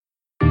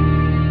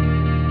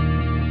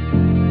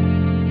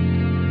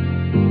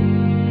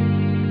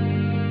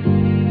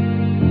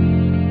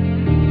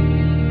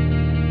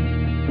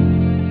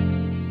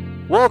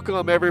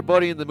Welcome,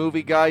 everybody, in the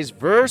Movie Guys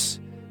verse.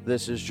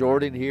 This is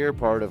Jordan here,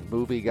 part of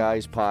Movie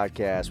Guys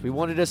Podcast. We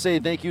wanted to say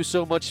thank you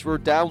so much for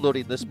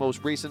downloading this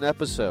most recent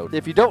episode.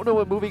 If you don't know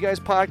what Movie Guys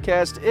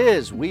Podcast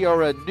is, we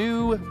are a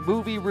new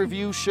movie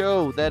review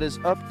show that is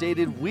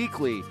updated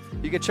weekly.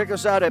 You can check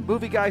us out at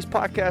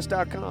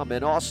movieguyspodcast.com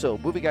and also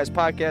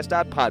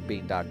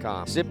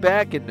movieguyspodcast.podbean.com. Sit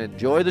back and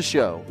enjoy the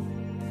show.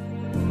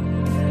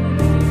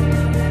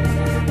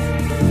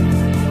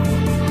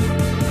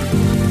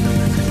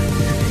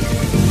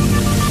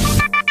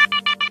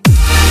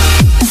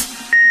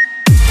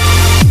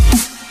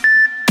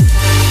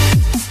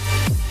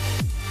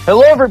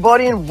 Hello,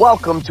 everybody, and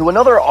welcome to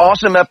another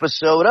awesome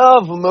episode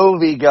of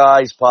Movie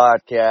Guys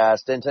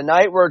Podcast. And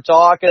tonight we're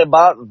talking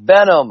about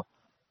Venom,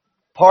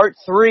 Part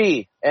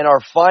 3, and our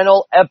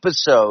final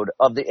episode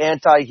of the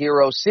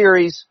Anti-Hero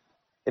series.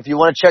 If you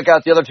want to check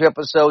out the other two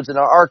episodes in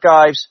our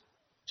archives,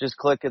 just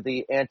click at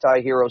the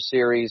Anti-Hero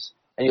series,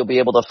 and you'll be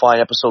able to find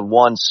Episode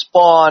 1,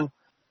 Spawn,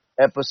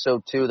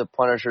 Episode 2, The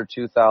Punisher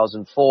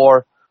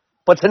 2004.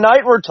 But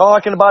tonight we're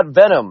talking about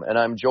Venom, and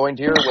I'm joined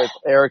here with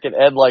Eric and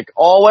Ed like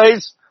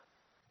always.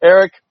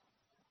 Eric,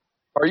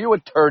 are you a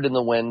turd in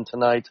the wind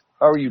tonight?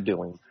 How are you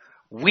doing?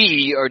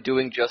 We are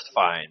doing just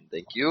fine,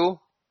 thank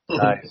you.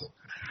 Nice.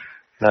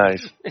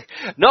 Nice.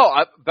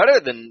 No, better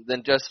than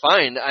just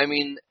fine. I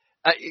mean,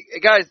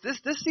 guys,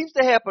 this seems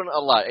to happen a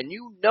lot, and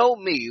you know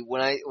me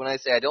when I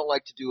say I don't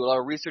like to do a lot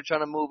of research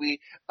on a movie.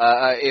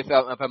 If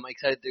I'm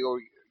excited to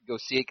go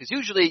see it, because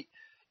usually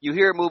you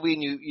hear a movie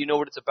and you know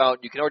what it's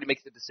about. You can already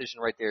make the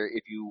decision right there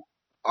if you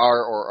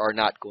are or are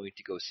not going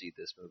to go see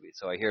this movie.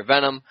 So I hear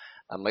Venom,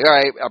 I'm like, all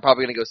right, I'm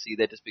probably going to go see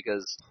that just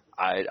because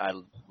I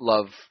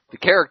love the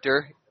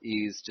character.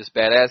 He's just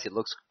badass. He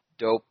looks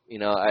dope. You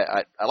know,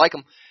 I like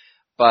him.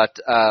 But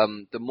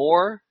the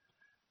more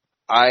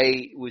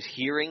I was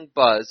hearing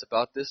buzz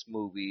about this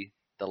movie,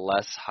 the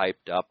less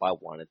hyped up I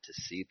wanted to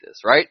see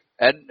this. Right,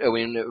 Ed? I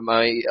mean, am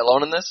I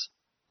alone in this?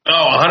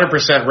 Oh,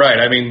 100% right.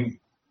 I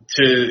mean,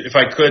 if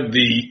I could,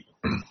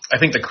 I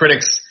think the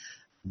critics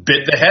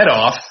bit the head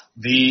off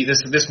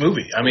this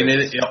movie. I mean,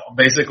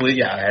 basically,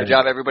 yeah. Good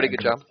job, everybody.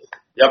 Good job.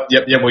 Yep.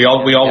 We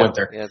all went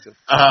there. Yeah, good.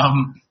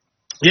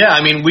 Yeah.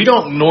 I mean, we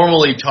don't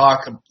normally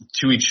talk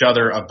to each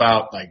other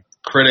about like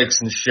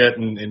critics and shit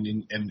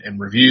and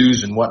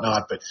reviews and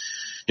whatnot, but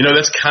you know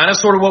that's kind of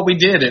sort of what we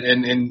did.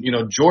 And you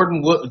know,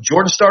 Jordan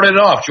started it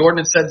off. Jordan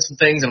had said some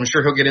things, and I'm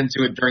sure he'll get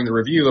into it during the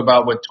review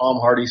about what Tom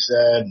Hardy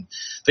said and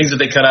things that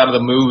they cut out of the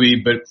movie.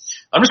 But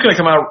I'm just going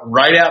to come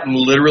right out and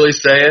literally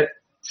say it.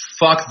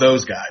 Fuck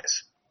those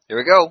guys. Here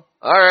we go.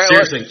 All right.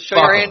 Seriously. Show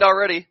your hand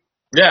already.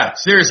 Yeah,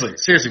 seriously,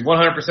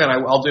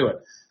 100%. I'll do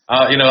it.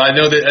 You know, I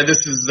know that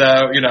this is,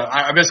 you know,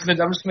 I'm just gonna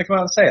come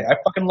out and say it. I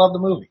fucking love the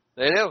movie.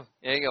 There you go.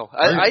 There you go.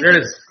 There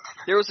it is.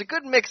 There was a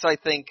good mix, I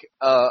think,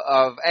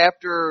 of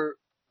after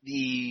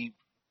the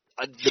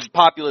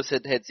populace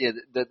had seen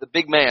it, the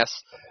big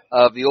mass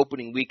of the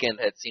opening weekend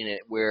had seen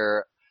it,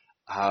 where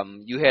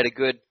you had a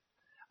good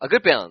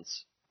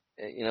balance.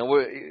 You know,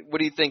 what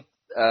do you think,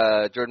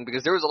 Jordan?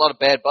 Because there was a lot of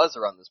bad buzz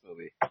around this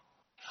movie.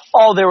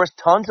 Oh, there was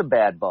tons of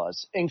bad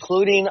buzz,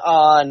 including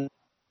on,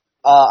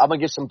 I'm going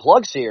to give some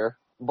plugs here,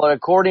 but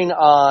according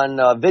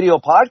on video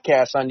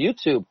podcasts on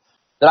YouTube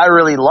that I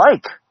really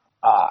like,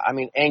 I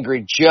mean,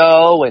 Angry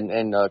Joe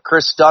and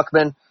Chris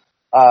Stuckman,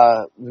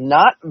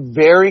 not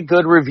very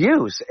good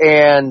reviews.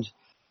 And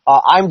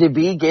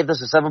IMDb gave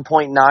this a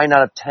 7.9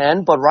 out of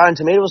 10, but Rotten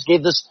Tomatoes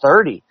gave this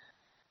 30.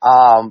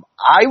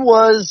 I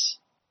was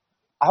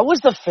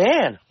the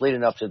fan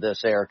leading up to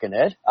this, Eric and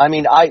Ed. I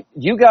mean,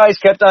 you guys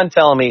kept on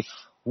telling me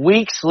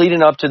weeks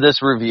leading up to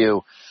this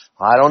review,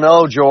 I don't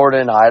know,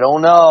 Jordan, I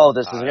don't know,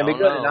 this is going to be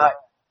good. And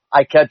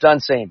I kept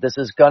on saying, this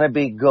is going to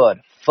be good.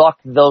 Fuck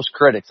those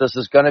critics. This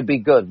is going to be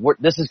good.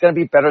 This is going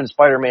to be better than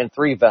Spider-Man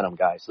 3 Venom,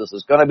 guys. This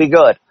is going to be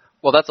good.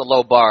 Well, that's a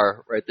low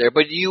bar right there.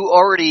 But you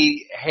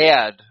already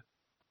had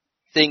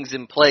things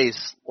in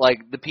place.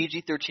 Like, the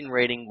PG-13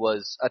 rating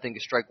was, I think, a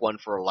strike one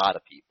for a lot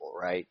of people,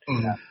 right?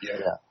 Mm-hmm.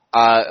 Yeah.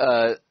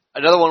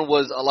 Another one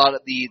was a lot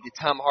of the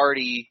Tom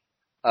Hardy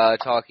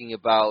talking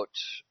about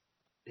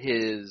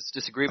his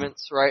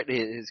disagreements, right?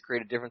 His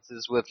creative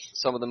differences with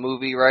some of the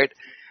movie, right?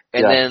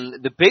 And then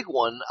the big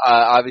one,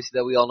 obviously,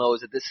 that we all know is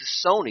that this is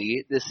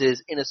Sony. This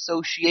is in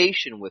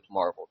association with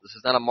Marvel. This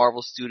is not a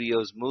Marvel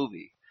Studios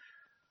movie.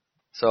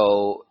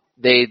 So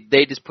they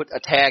just put a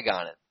tag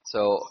on it.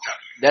 So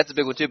that's a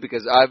big one, too,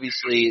 because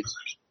obviously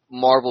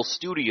Marvel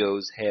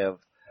Studios have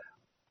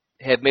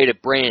made a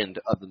brand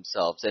of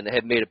themselves and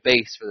have made a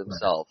base for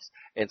themselves.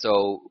 And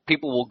so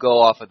people will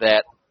go off of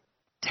that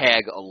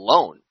tag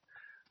alone.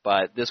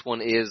 But this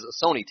one is a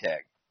Sony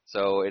tag.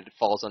 So it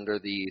falls under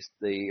the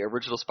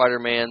original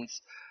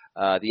Spider-Mans,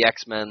 the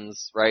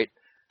X-Men's, right?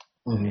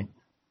 Mm-hmm.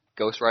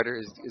 Ghost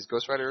Rider? Is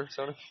Ghost Rider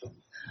Sony?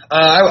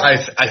 I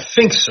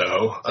think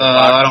so.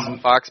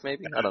 Fox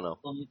maybe? I don't know.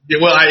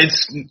 Well,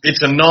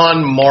 it's a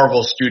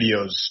non-Marvel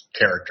Studios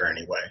character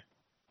anyway.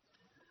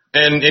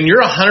 And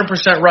you're 100%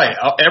 right.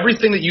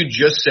 Everything that you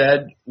just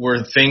said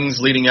were things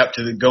leading up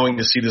to going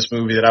to see this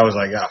movie that I was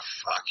like, oh,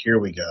 fuck, here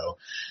we go.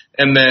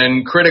 And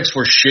then critics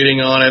were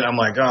shitting on it. I'm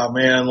like, oh,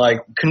 man, like,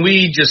 can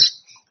we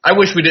just – I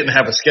wish we didn't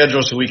have a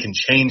schedule so we can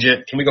change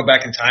it. Can we go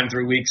back in time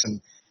 3 weeks and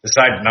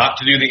decide not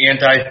to do the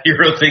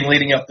anti-hero thing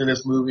leading up to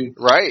this movie?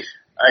 Right.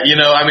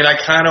 I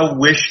kind of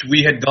wished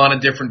we had gone a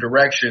different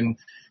direction.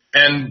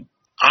 And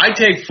I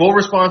take full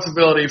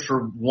responsibility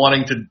for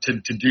wanting to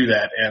do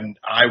that, and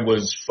I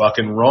was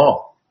fucking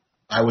wrong.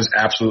 I was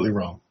absolutely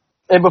wrong.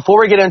 And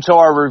before we get into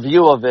our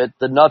review of it,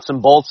 the nuts and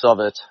bolts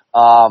of it,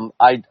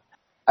 I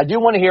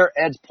do want to hear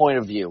Ed's point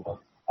of view.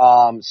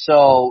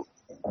 So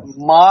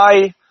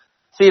my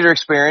theater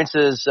experience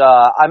is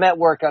I'm at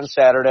work on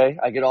Saturday.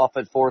 I get off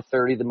at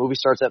 4:30. The movie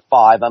starts at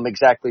 5. I'm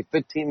exactly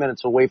 15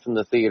 minutes away from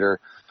the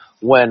theater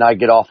when I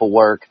get off of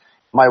work.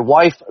 My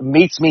wife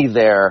meets me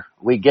there.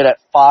 We get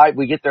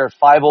there at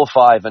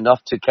 5:05,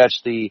 enough to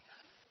catch the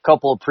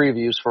couple of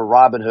previews for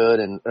Robin Hood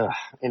and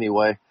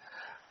anyway.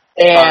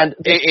 And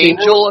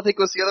Angel, I think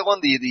was the other one,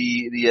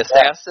 the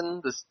assassin,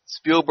 the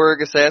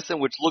Spielberg assassin,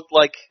 which looked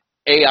like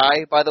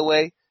AI, by the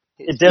way.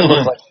 It did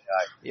look like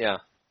AI.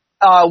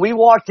 Yeah. We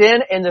walked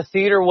in and the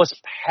theater was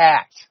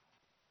packed.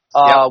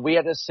 Yep. We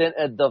had to sit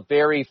at the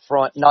very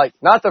front, not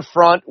the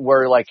front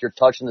where like you're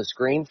touching the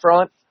screen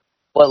front,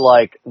 but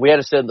like we had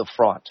to sit in the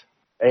front.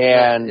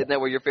 And isn't that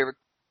where your favorite?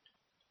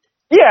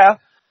 Yeah,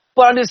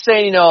 but I'm just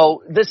saying,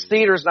 this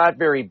theater's not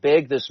very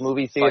big. This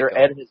movie theater,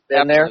 Psycho. Ed has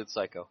been there. Absolute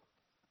psycho.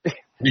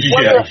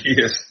 Yeah, he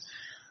is.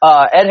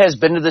 Ed has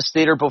been to this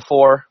theater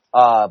before.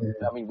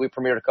 We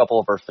premiered a couple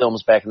of our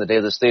films back in the day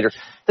of this theater.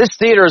 This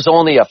theater is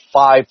only a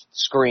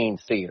 5-screen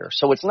theater,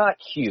 so it's not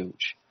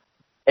huge.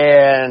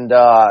 And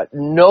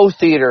no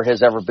theater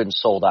has ever been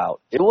sold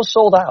out. It was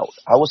sold out.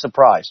 I was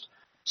surprised.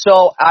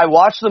 So I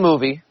watched the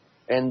movie,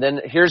 and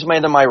then here's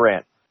my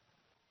rant.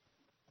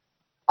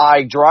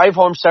 I drive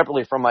home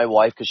separately from my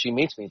wife because she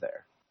meets me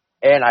there.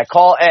 And I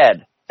call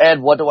Ed.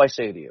 Ed, what do I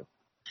say to you?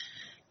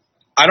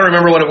 I don't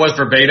remember what it was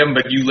verbatim,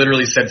 but you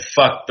literally said,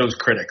 fuck those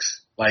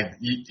critics. Like,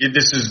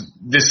 this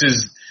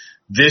is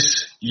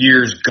this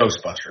year's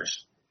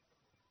Ghostbusters.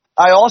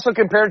 I also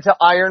compared it to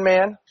Iron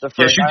Man. The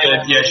first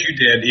Yes, you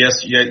did.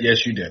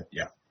 Yes, you did.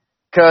 Yeah.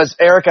 Because,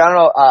 Eric, I don't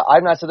know,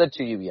 I've not said that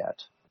to you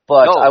yet.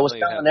 But No, I was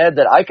telling Ed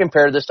that I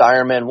compared this to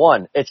Iron Man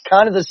 1. It's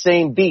kind of the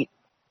same beat.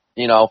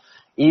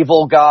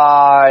 Evil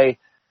guy,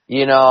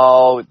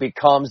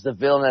 becomes the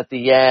villain at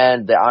the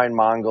end, the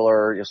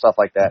Ironmonger, stuff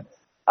like that.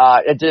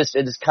 It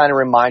just kind of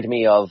reminded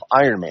me of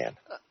Iron Man.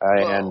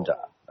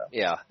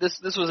 Yeah,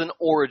 this was an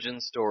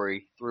origin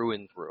story through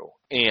and through,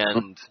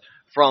 and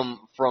from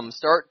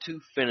start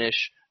to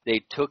finish,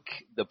 they took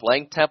the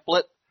blank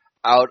template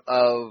out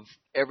of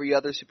every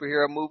other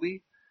superhero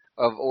movie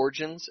of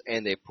origins,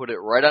 and they put it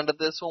right onto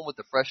this one with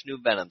the fresh new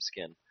Venom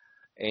skin,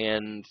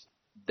 and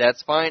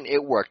that's fine.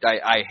 It worked.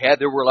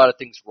 There were a lot of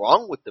things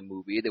wrong with the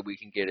movie that we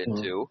can get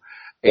into.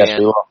 Yes,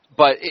 we will.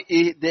 But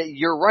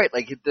you're right.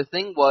 Like the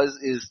thing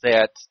is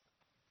that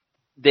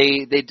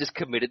they just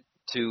committed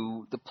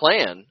to the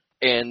plan,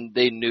 and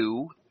they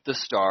knew the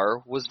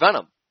star was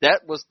Venom.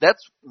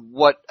 That's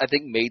what I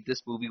think made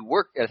this movie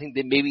work. I think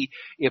that maybe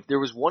if there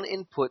was one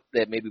input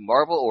that maybe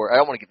Marvel, or I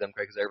don't want to give them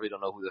credit because I really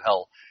don't know who the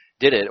hell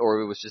did it, or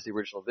it was just the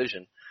original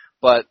vision,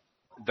 but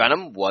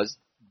Venom was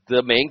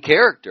the main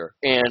character,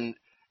 and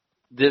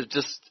there's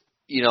just,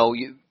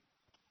 it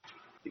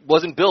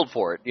wasn't built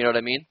for it. You know what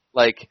I mean?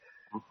 Like,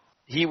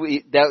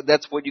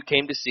 that's what you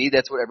came to see.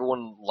 That's what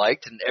everyone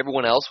liked, and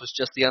everyone else was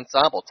just the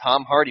ensemble.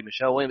 Tom Hardy,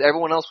 Michelle Williams,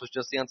 everyone else was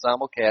just the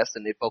ensemble cast,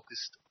 and they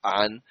focused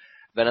on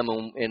Venom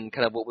and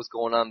kind of what was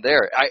going on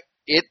there.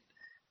 It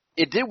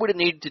did what it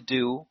needed to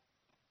do,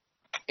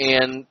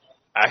 and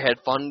I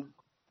had fun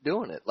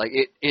doing it. Like,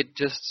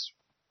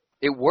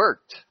 it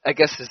worked. I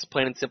guess as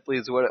plain and simply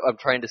is what I'm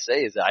trying to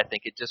say, is that I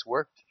think it just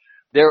worked.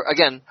 There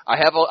again, I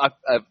have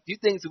a few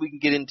things that we can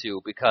get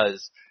into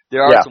because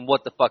there are some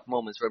what the fuck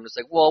moments where I'm just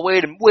like, well,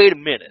 wait a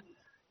minute,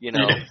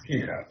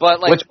 Yeah. But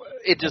like,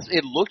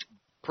 it looked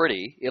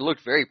pretty. It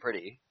looked very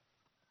pretty,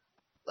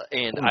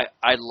 and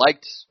I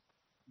liked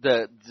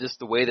the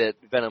way that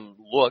Venom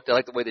looked. I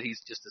like the way that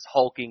he's just this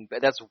hulking.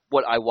 That's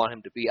what I want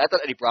him to be. I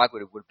thought Eddie Brock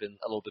would have been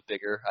a little bit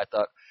bigger. I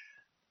thought,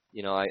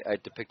 I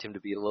depict him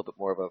to be a little bit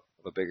more of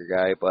a bigger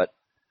guy, but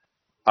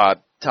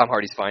Tom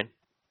Hardy's fine.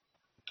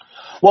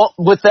 Well,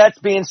 with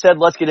that being said,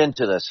 let's get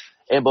into this.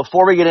 And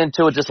before we get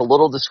into it, just a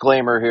little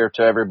disclaimer here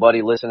to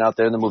everybody listening out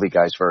there in the Movie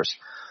Guys first.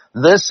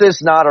 This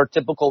is not our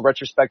typical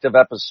retrospective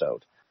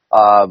episode.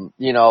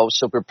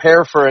 So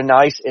prepare for a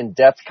nice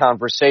in-depth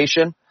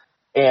conversation.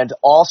 And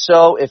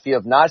also, if you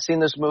have not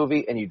seen this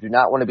movie and you do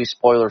not want to be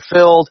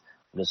spoiler-filled,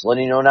 I'm just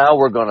letting you know now,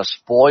 we're going to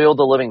spoil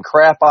the living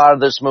crap out of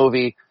this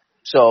movie.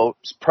 So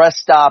press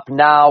stop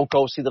now,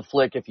 go see the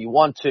flick if you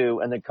want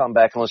to, and then come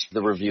back and listen to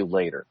the review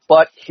later.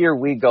 But here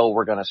we go.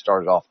 We're going to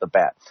start it off the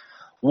bat.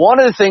 One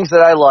of the things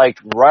that I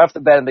liked right off the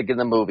bat in the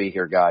beginning of the movie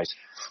here, guys,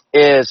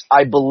 is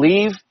I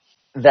believe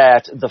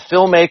that the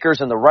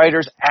filmmakers and the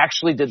writers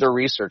actually did their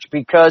research,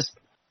 because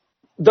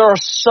there are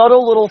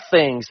subtle little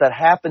things that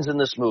happens in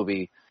this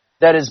movie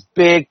that is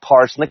big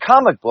parts in the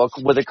comic book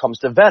when it comes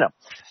to Venom.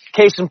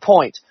 Case in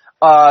point,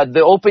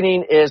 the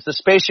opening is the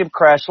spaceship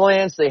crash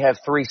lands. They have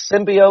 3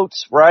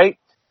 symbiotes, right?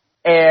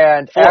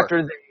 And 4.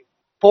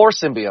 4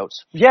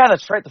 symbiotes. Yeah,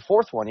 that's right. The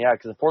 4th one. Yeah,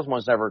 because the 4th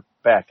one's never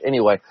back.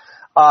 Anyway,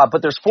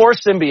 but there's 4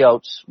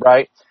 symbiotes,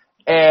 right?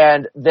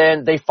 And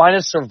then they find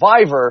a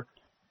survivor,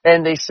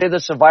 and they say the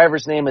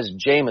survivor's name is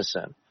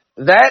Jameson.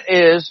 That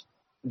is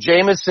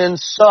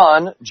Jameson's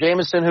son,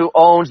 Jameson, who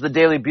owns the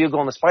Daily Bugle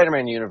in the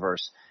Spider-Man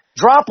universe.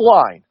 Drop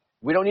line.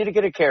 We don't need to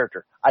get a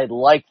character. I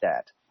like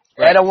that.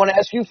 Right. Ed, I want to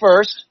ask you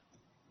first,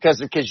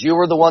 because you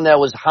were the one that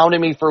was hounding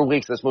me for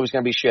weeks. This movie's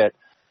going to be shit.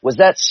 Was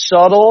that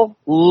subtle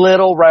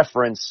little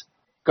reference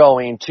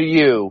going to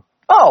you?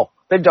 Oh,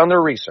 they've done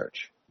their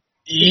research.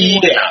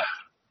 Yeah.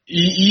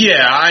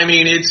 Yeah, I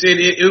mean, it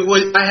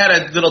was, I had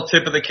a little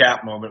tip of the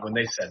cap moment when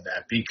they said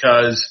that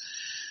because,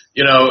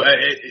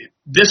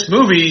 this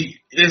movie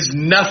is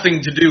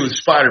nothing to do with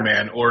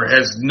Spider-Man or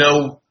has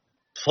no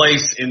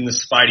place in the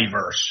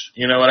Spideyverse.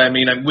 You know what I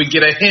mean? We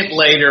get a hint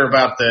later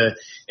about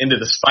into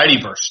the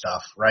Spideyverse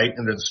stuff, right?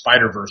 Into the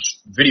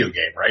Spider-Verse video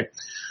game, right?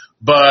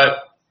 But,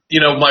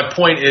 my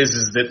point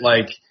is that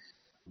like,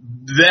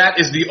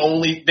 that's the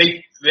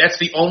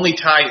only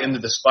tie into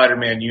the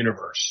Spider-Man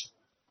universe.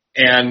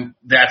 And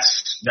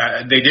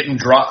they didn't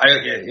drop, I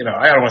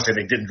don't want to say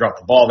they didn't drop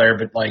the ball there,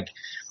 but like,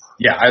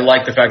 yeah, I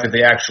like the fact that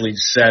they actually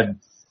said,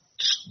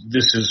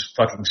 this is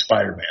fucking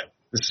Spider-Man.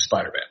 This is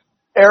Spider-Man.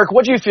 Eric,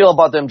 what do you feel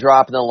about them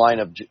dropping the line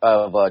of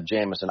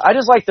Jameson? I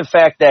just like the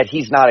fact that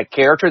he's not a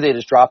character. They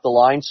just dropped the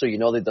line, so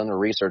they've done the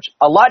research.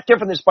 A lot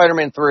different than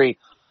Spider-Man 3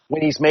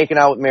 when he's making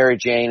out with Mary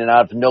Jane and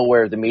out of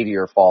nowhere the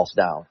meteor falls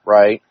down,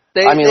 right?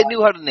 They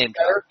knew how to name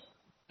drop.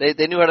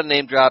 They knew how to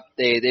name drop.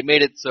 They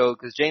made it so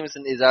because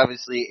Jameson is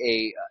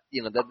obviously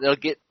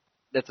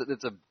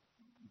that's a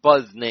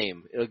buzz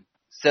name. It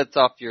sets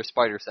off your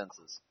spider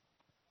senses.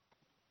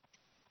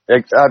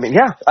 I mean,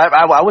 yeah,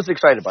 I was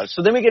excited about it.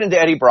 So then we get into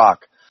Eddie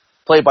Brock,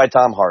 played by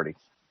Tom Hardy.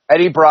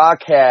 Eddie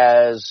Brock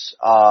has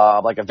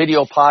like a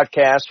video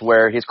podcast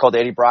where he's called the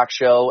Eddie Brock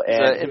Show,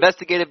 and he's an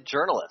investigative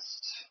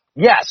journalist.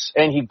 Yes,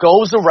 and he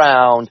goes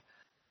around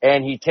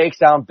and he takes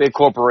down big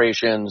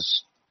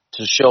corporations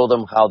to show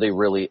them how they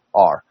really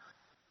are.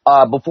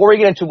 Before we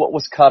get into what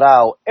was cut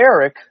out,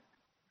 Eric,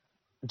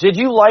 did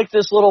you like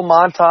this little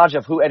montage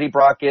of who Eddie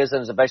Brock is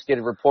and his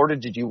investigative reporter?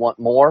 Did you want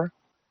more?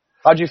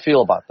 How'd you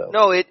feel about those?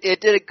 No, it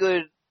did a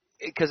good,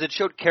 because it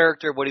showed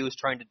character of what he was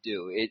trying to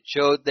do. It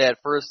showed that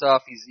first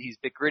off, he's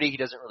bit gritty. He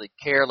doesn't really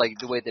care, like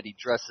the way that he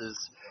dresses.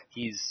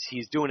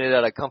 He's doing it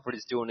out of comfort.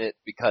 He's doing it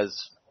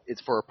because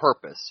it's for a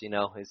purpose. He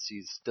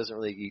doesn't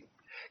really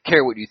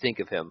care what you think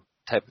of him,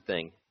 type of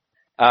thing.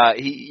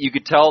 You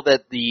could tell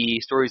that the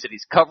stories that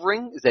he's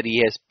covering is that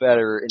he has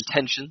better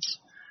intentions.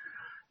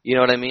 You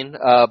know what I mean?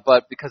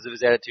 But because of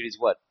his attitude, he's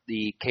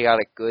the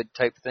chaotic good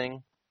type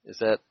thing? Is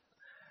that?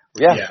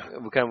 Yeah.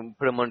 We kind of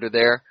put him under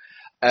there.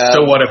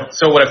 So what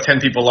if 10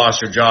 people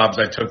lost their jobs?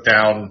 I took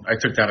down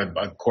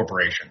a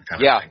corporation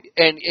kind of thing.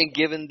 and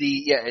given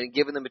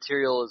the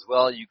material as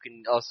well, you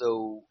can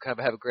also kind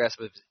of have a grasp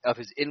of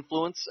his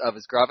influence, of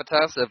his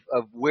gravitas,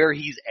 of where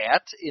he's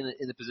at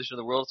in the position of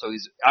the world. So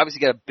he's obviously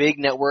got a big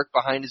network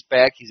behind his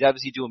back. He's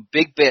obviously doing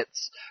big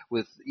bits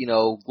with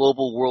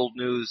global world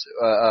news,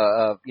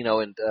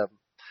 and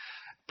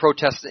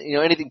protests,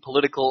 anything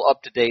political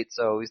up to date.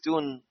 So he's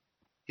doing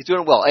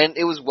well, and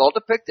it was well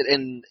depicted,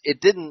 and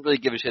it didn't really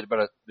give a shit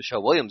about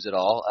Michelle Williams at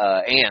all,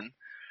 Anne,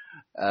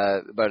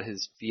 about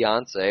his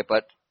fiance,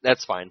 but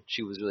that's fine.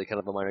 She was really kind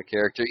of a minor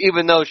character,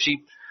 even though she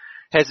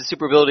has the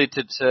super ability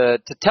to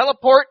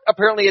teleport,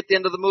 apparently at the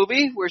end of the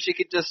movie, where she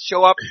could just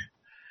show up.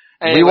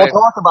 Anyway, we will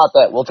talk about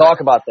that. We'll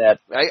talk about that.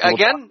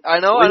 I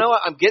know,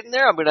 I'm getting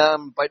there.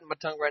 I'm biting my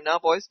tongue right now,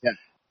 boys. Yeah.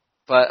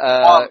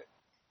 But,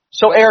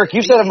 so Eric,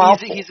 you said a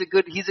mouthful. He's a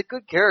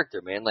good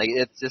character, man. Like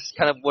it's just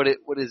kind of what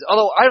is.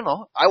 Although I don't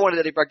know, I wanted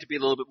Eddie Brock to be a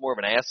little bit more of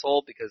an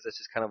asshole because that's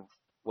just kind of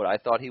what I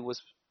thought he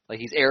was. Like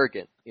he's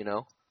arrogant,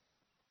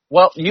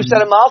 Well, you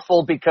said a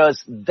mouthful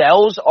because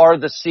those are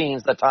the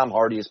scenes that Tom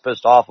Hardy is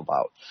pissed off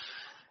about.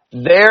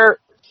 The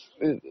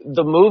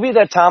movie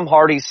that Tom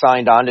Hardy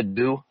signed on to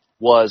do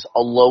was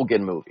a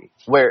Logan movie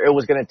where it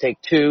was going to take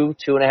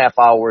 2.5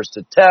 hours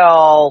to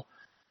tell.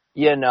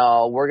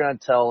 We're going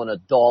to tell an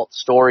adult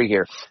story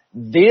here.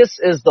 This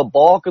is the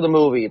bulk of the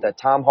movie that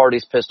Tom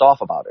Hardy's pissed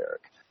off about,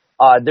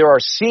 Eric. There are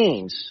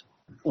scenes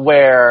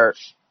where,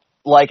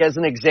 like as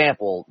an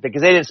example,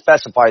 because they didn't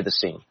specify the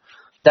scene,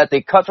 that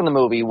they cut from the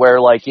movie where,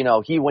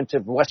 he went to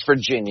West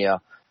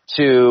Virginia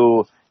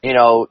to,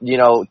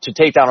 to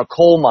take down a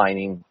coal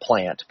mining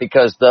plant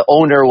because the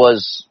owner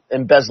was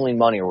embezzling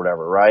money or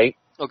whatever, right?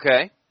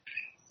 Okay.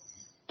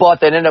 But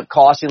that ended up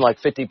costing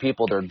 50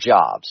 people their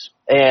jobs.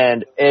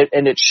 And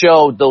it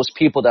showed those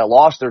people that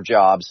lost their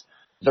jobs,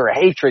 their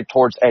hatred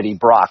towards Eddie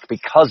Brock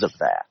because of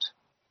that.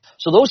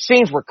 So those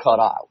scenes were cut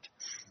out.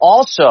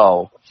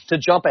 Also, to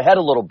jump ahead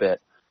a little bit,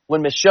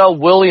 when Michelle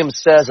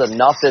Williams says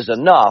enough is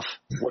enough,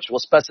 which we'll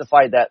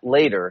specify that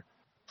later,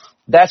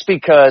 that's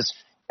because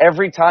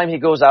every time he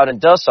goes out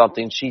and does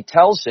something, she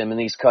tells him in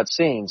these cut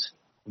scenes,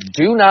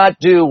 do not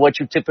do what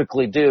you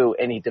typically do,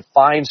 and he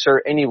defines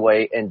her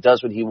anyway and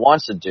does what he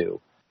wants to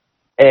do.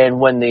 And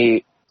when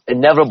the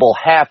inevitable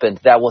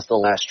happened, that was the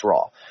last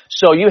straw.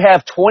 So you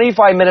have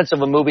 25 minutes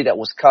of a movie that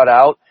was cut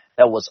out,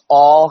 that was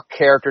all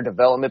character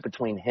development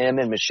between him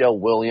and Michelle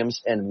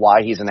Williams and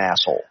why he's an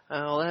asshole.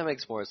 Oh, that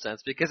makes more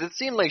sense, because it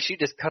seemed like she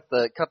just cut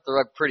the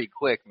rug pretty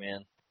quick,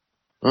 man.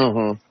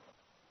 Mm-hmm.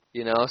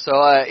 You know, so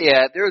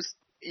yeah,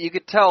 you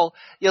could tell.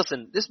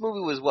 Listen, this movie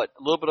was what,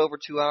 a little bit over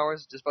 2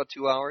 hours, just about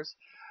 2 hours.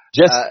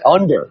 Just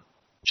under.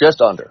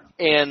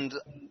 And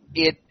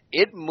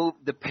it moved.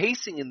 The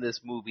pacing in this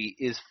movie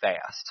is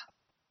fast.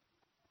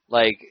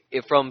 Like,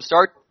 from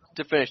start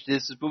to finish,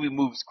 this movie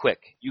moves quick.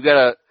 You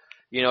gotta,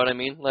 you know what I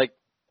mean? Like,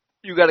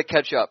 you gotta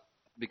catch up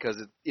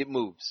because it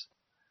moves.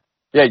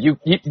 Yeah,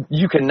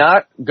 you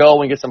cannot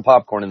go and get some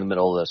popcorn in the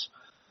middle of this.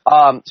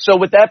 So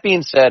with that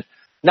being said,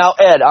 now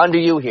Ed, on to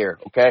you here,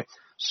 okay?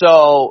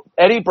 So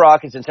Eddie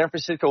Brock is in San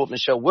Francisco with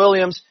Michelle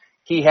Williams.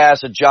 He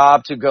has a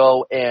job to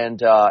go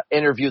and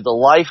interview the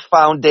Life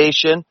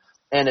Foundation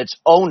and its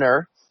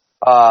owner,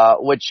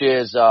 which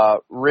is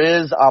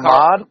Riz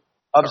Ahmed.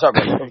 I'm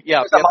sorry,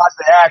 Yeah, Riz Ahmed's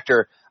the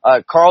actor.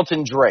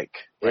 Carlton Drake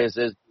is,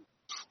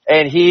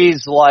 and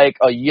he's like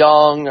a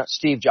young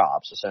Steve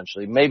Jobs,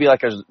 essentially. Maybe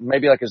like a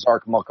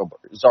Zark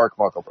Muckelberg. He's like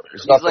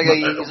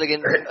a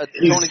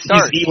Tony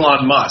Stark. He's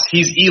Elon Musk.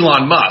 He's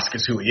Elon Musk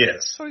is who he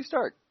is. Tony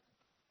Stark.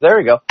 There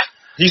you go.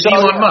 He's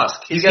Elon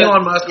Musk. He's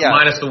Elon Musk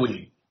minus the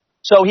weed.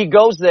 So he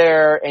goes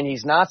there, and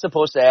he's not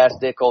supposed to ask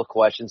Dick Holt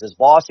questions. His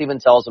boss even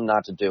tells him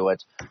not to do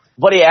it.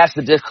 But he asks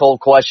the Dick Holt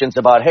questions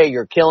about, hey,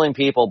 you're killing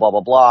people, blah, blah,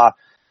 blah.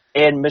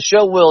 And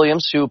Michelle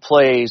Williams, who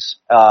plays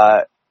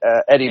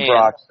Eddie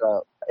Brock's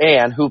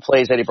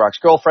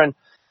girlfriend,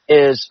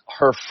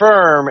 her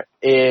firm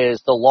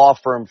is the law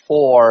firm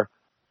for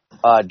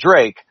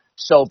Drake.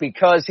 So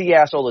because he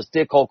asked all those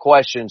Dick Holt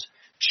questions,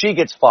 she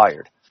gets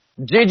fired.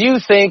 Did you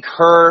think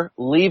her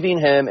leaving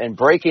him and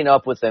breaking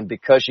up with him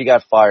because she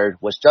got fired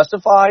was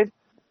justified?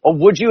 Or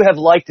would you have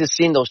liked to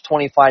seen those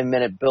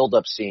 25-minute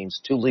build-up scenes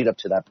to lead up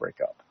to that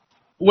breakup?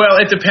 Well,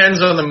 it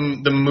depends on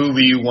the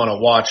movie you want to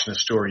watch and the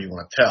story you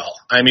want to tell.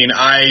 I mean,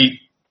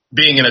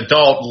 being an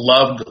adult,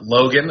 loved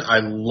Logan. I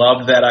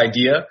loved that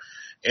idea.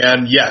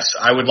 And yes,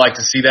 I would like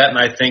to see that, and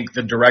I think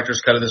the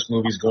director's cut of this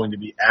movie is going to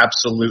be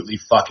absolutely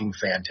fucking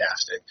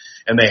fantastic.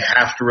 And they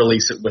have to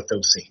release it with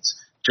those scenes.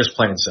 Just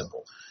plain and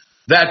simple.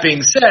 That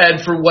being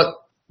said, for what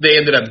they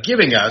ended up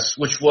giving us,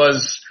 which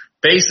was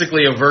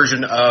basically a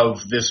version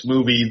of this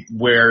movie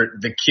where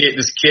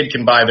this dad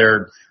can buy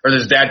their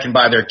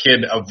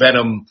kid a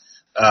Venom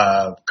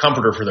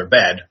comforter for their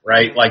bed,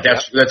 right? Like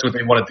that's what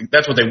they wanted.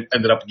 That's what they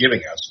ended up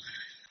giving us.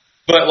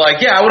 But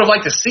like, yeah, I would have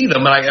liked to see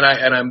them,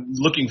 and I'm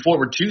looking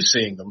forward to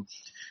seeing them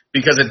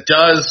because it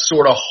does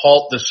sort of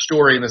halt the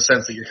story in the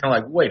sense that you're kind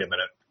of like, wait a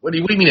minute, what do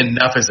you mean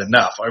enough is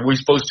enough? Are we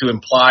supposed to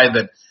imply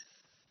that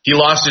he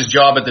lost his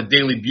job at the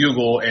Daily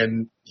Bugle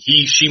and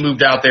she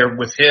moved out there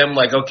with him?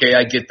 Like, okay,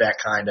 I get that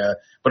kind of,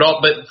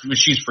 but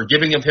she's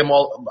forgiving of him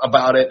all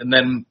about it, and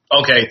then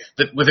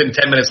within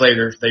 10 minutes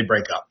later they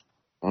break up,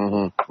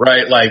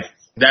 right? Like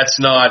that's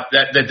not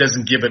that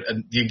doesn't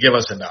give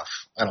us enough.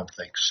 I don't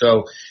think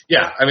so.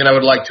 Yeah, I mean, I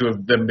would like to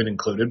have them been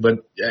included, but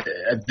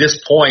at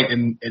this point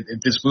in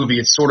this movie,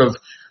 it sort of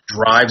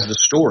drives the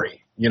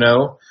story, you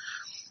know,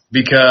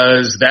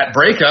 because that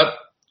breakup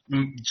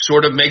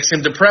sort of makes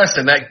him depressed,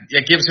 and that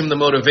gives him the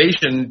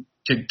motivation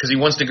because he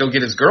wants to go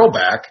get his girl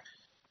back.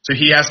 So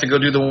he has to go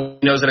do what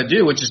he knows how to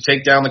do, which is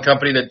take down the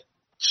company that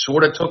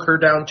sort of took her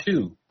down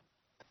too.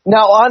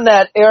 Now on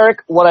that,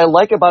 Eric, what I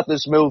like about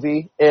this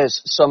movie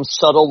is some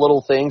subtle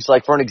little things.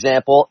 Like, for an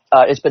example,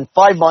 it's been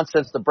 5 months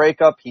since the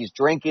breakup. He's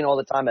drinking all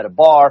the time at a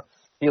bar.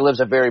 He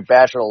lives a very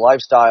bachelor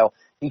lifestyle.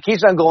 He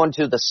keeps on going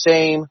to the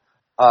same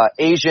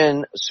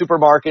Asian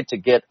supermarket to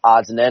get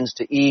odds and ends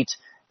to eat.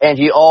 And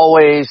he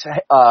always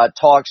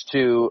talks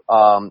to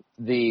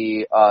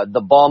the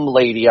bum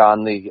lady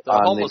the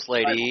homeless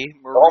lady,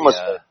 Maria. Homeless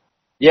lady.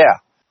 Yeah.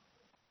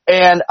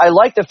 And I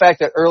like the fact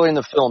that early in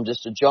the film,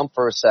 just to jump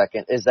for a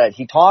second, is that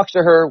he talks to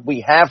her,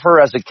 we have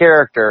her as a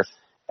character,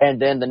 and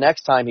then the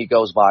next time he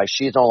goes by,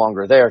 she's no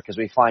longer there because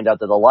we find out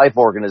that the Life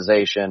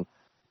organization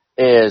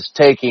is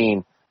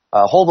taking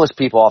homeless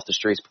people off the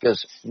streets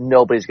because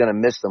nobody's going to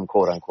miss them,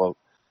 quote unquote.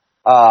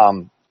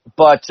 So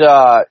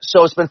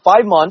it's been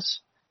 5 months.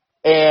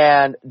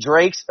 And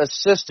Drake's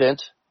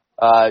assistant,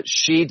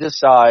 she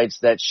decides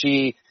that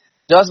she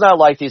does not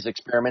like these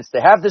experiments.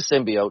 They have the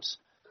symbiotes.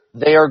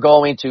 They are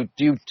going to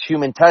do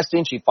human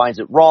testing. She finds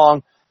it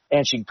wrong,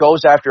 and she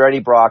goes after Eddie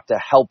Brock to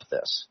help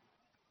this.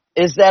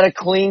 Is that a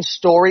clean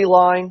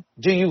storyline?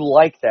 Do you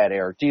like that,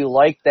 Eric? Do you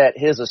like that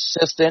his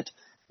assistant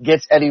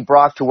gets Eddie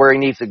Brock to where he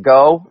needs to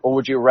go, or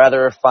would you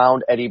rather have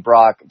found Eddie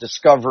Brock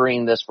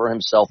discovering this for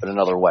himself in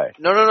another way?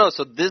 No.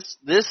 So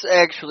this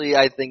actually,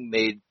 I think,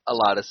 made a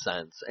lot of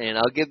sense, and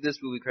I'll give this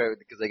movie credit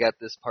because I got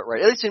this part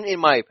right, at least in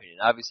my opinion.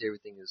 Obviously,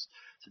 everything is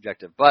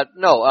subjective, but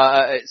no.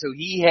 So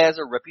he has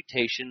a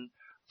reputation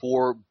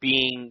for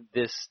being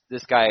this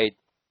guy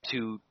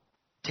to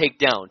take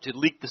down, to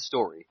leak the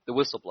story, the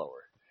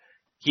whistleblower.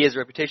 He has a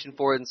reputation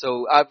for it, and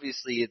so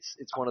obviously it's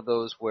one of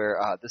those where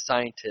the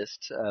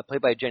scientist,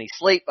 played by Jenny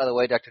Slate, by the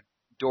way, Dr.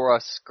 Dora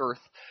Skirth,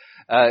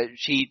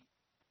 she,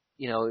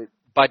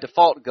 by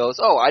default goes,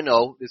 oh, I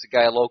know, there's a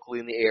guy locally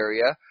in the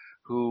area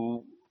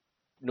who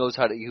knows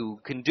who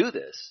can do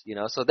this,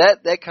 so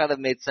that kind of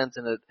made sense,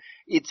 and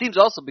it seems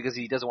also because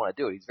he doesn't want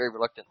to do it. He's very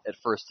reluctant at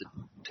first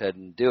to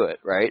do it,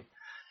 right?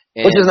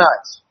 And, which is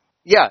nice.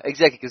 Yeah,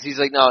 exactly, because he's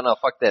like, no,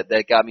 fuck that.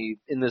 That got me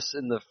in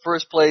the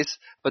first place,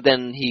 but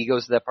then he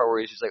goes to that part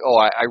where he's just like, oh,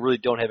 I really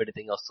don't have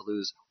anything else to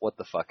lose. What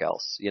the fuck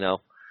else,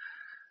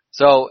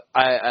 So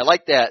I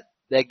like that.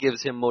 That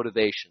gives him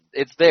motivation.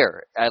 It's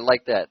there. I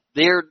like that.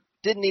 There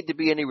didn't need to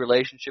be any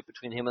relationship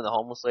between him and the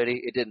homeless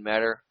lady. It didn't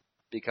matter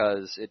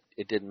because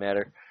it didn't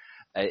matter.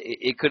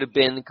 It could have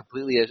been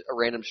completely a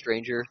random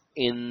stranger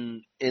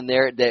in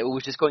there that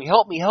was just going,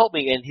 help me,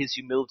 and his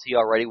humility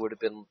already would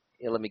have been,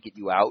 let me get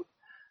you out.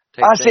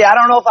 Honestly, I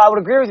don't know if I would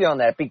agree with you on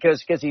that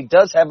because he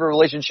does have a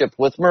relationship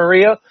with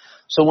Maria.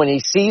 So when he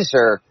sees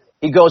her,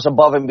 he goes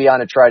above and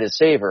beyond to try to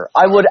save her.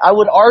 I would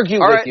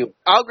argue with you.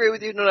 I'll agree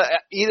with you. No,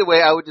 either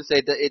way, I would just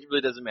say that it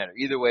really doesn't matter.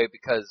 Either way,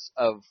 because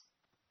of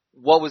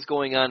what was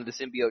going on in the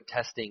symbiote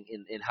testing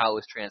in how it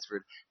was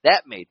transferred,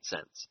 that made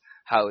sense.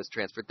 How it was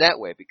transferred that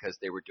way because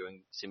they were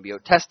doing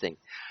symbiote testing,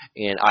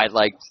 and I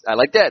liked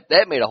that.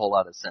 That made a whole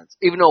lot of sense.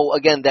 Even though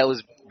again that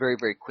was very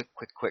very quick.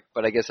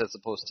 But I guess that's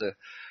supposed to.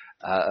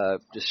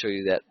 Just show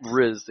you that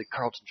Riz, the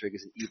Carlton Drake,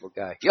 is an evil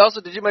guy.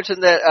 Did you mention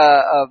that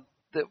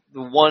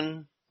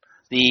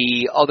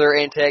the other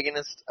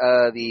antagonist,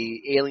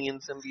 the alien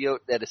symbiote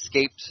that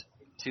escaped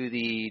to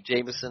the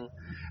Jameson,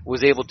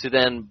 was able to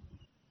then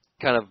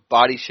kind of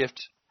body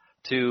shift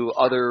to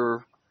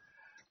other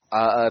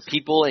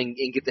people and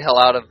get the hell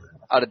out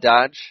of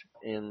Dodge?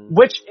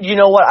 Which, you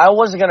know what, I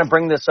wasn't going to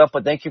bring this up,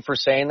 but thank you for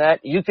saying that.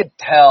 You could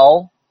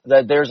tell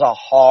that there's a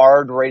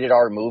hard rated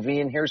R movie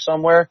in here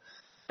somewhere.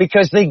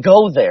 Because they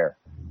go there.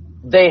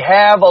 They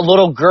have a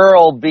little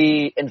girl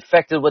be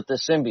infected with the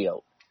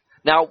symbiote.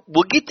 Now,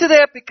 we'll get to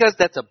that because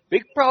that's a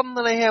big problem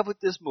that I have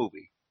with this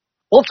movie.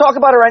 We'll talk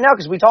about it right now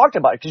because we talked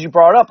about it, because you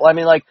brought it up. I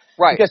mean, right.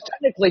 Because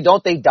technically,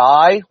 don't they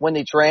die when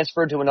they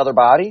transfer to another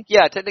body?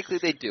 Yeah, technically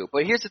they do.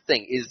 But here's the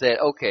thing, is that,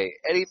 okay,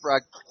 Eddie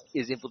Brock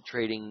is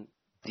infiltrating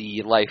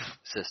the life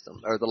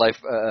system, or the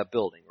life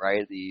building,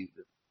 right? The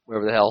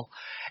whatever the hell.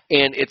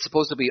 And it's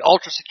supposed to be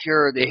ultra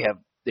secure. They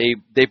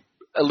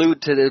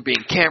allude to there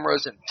being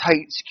cameras and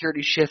tight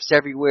security shifts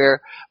everywhere,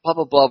 blah,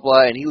 blah, blah,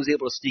 blah, and he was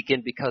able to sneak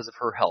in because of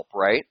her help,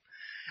 right?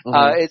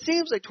 Mm-hmm. It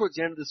seems like towards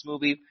the end of this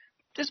movie,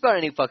 just about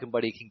any fucking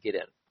buddy can get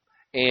in.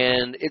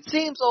 And it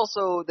seems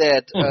also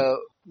that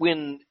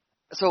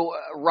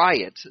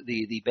Riot,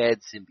 the bad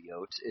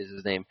symbiote is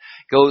his name,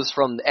 goes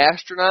from the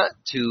astronaut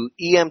to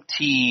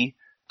EMT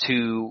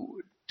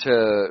to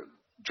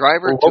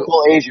driver to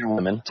local Asian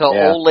woman to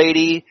old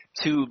lady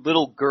to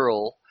little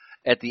girl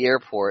at the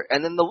airport.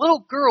 And then the little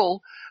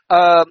girl,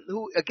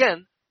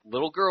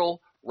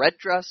 red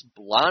dress,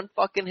 blonde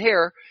fucking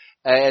hair,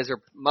 as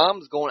her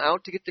mom's going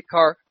out to get the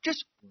car,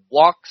 just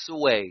walks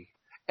away.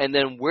 And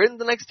then when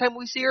the next time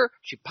we see her,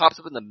 she pops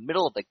up in the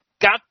middle of the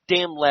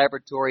goddamn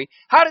laboratory.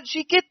 How did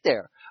she get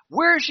there?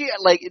 Where is she?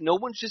 Like, no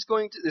one's just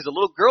going to, there's a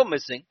little girl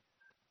missing,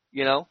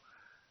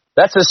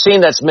 That's a scene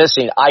that's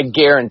missing. I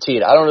guarantee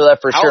it. I don't know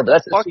that for sure, but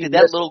that's How the fuck did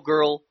that little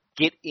girl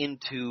get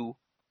into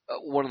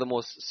one of the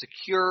most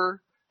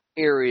secure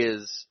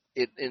areas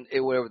in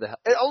whatever the hell.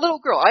 A little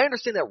girl. I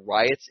understand that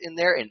Riot's in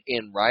there,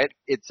 and Riot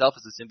itself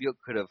as a symbiote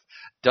could have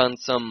done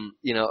some,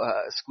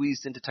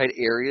 squeezed into tight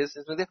areas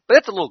and something, but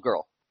that's a little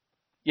girl.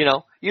 You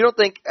don't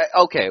think,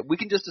 okay, we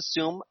can just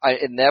assume,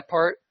 in that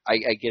part,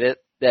 I get it,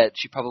 that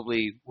she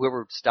probably,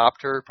 whoever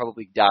stopped her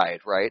probably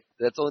died, right?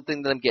 That's the only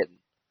thing that I'm getting.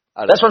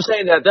 That's what I'm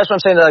saying. That's what I'm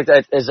saying.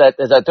 Is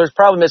that there's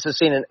probably missing a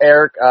scene in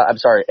Eric. I'm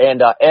sorry,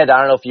 and Ed. I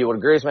don't know if you would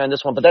agree with me on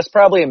this one, but that's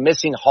probably a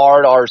missing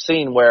hard R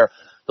scene where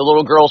the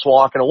little girl's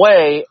walking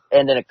away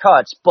and then it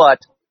cuts. But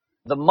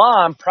the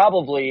mom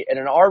probably in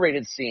an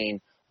R-rated scene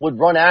would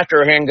run after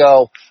her and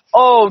go,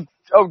 "Oh,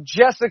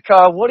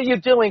 Jessica, what are you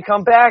doing?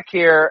 Come back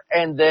here!"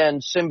 And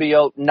then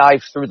symbiote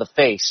knife through the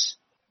face.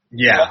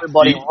 Yeah,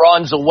 everybody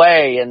runs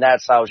away, and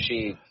that's how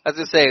she. As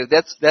I say,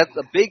 that's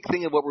a big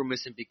thing of what we're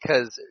missing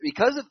because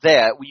of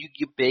that, you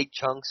get big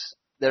chunks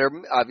that are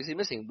obviously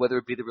missing. Whether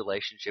it be the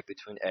relationship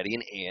between Eddie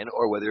and Anne,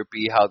 or whether it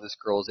be how this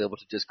girl is able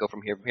to just go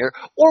from here,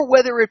 or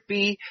whether it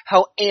be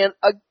how Anne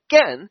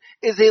again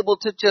is able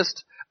to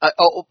just.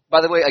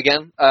 By the way,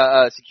 again,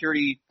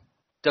 security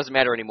doesn't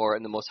matter anymore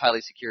in the most highly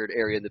secured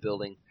area in the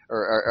building,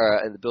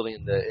 or in the building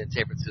in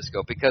San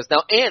Francisco, because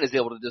now Anne is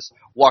able to just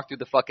walk through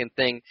the fucking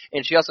thing,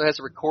 and she also has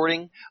a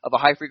recording of a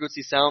high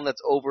frequency sound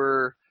that's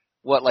over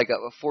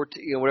a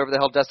 14, whatever the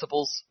hell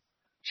decibels.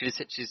 She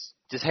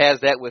just has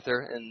that with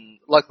her, and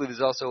luckily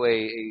there's also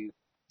a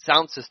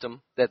sound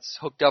system that's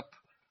hooked up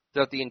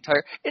throughout the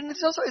entire. And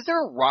it's also, is there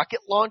a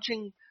rocket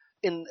launching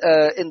in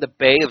the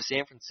Bay of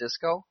San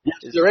Francisco?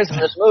 Yes, there is in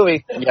this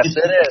movie. Yes,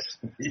 it is.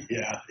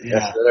 Yeah.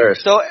 Yes, there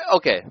is. So,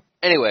 okay.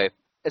 Anyway,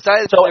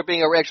 aside from there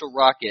being an actual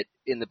rocket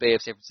in the Bay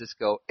of San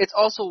Francisco, it's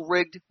also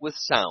rigged with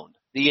sound.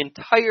 The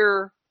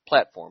entire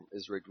platform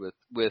is rigged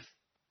with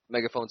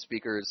megaphone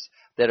speakers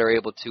that are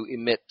able to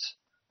emit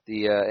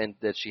and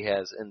that she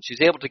has, and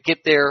she's able to get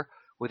there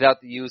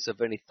without the use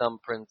of any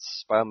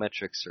thumbprints,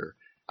 biometrics, or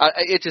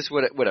it just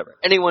whatever.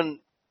 Anyone.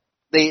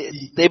 They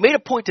made a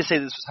point to say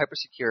this was hyper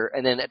secure,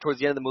 and then towards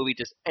the end of the movie,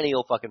 just any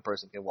old fucking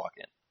person can walk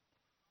in.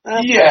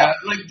 Yeah,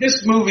 like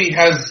this movie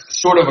has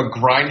sort of a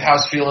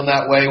grindhouse feel in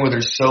that way, where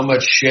there's so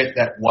much shit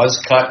that was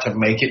cut to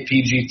make it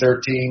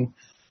PG-13,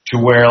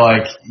 to where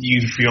like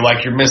you feel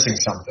like you're missing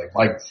something.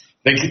 Like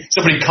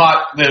somebody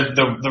caught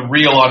the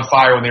reel on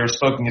fire when they were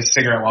smoking a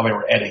cigarette while they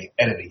were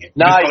editing it.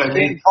 Nice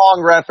King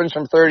Kong reference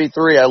from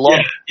 33. I love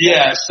it.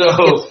 Yeah,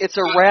 so it's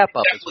a wrap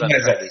up. Is what I'm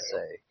trying to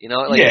say. You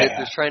know, like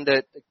they're trying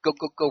to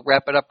go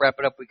wrap it up.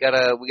 We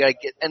gotta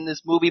end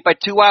this movie by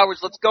 2 hours.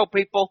 Let's go,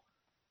 people.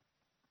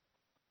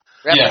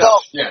 Yeah,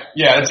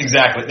 that's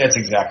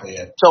exactly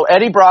it. So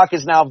Eddie Brock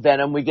is now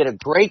Venom. We get a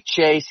great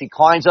chase. He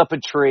climbs up a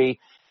tree.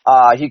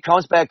 He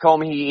comes back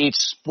home. He eats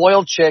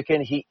spoiled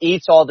chicken. He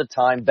eats all the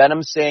time.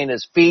 Venom's saying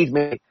is feed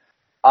me.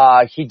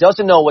 He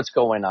doesn't know what's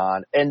going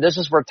on. And this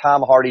is where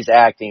Tom Hardy's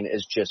acting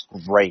is just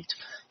great.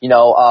 You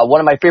know, one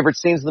of my favorite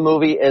scenes in the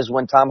movie is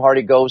when Tom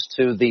Hardy goes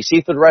to the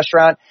seafood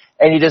restaurant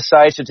and he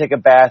decides to take a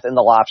bath in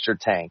the lobster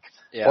tank.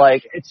 Yeah.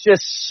 Like, it's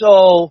just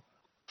so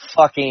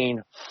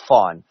fucking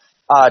fun.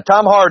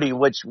 Tom Hardy,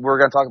 which we're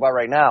going to talk about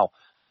right now,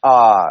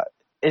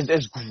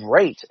 is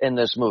great in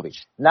this movie.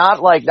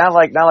 Not like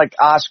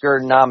Oscar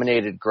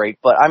nominated great,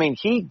 but I mean,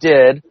 he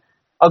did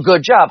a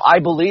good job. I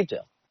believed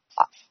him.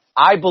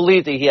 I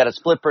believed that he had a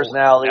split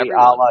personality, a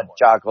la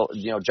Jekyll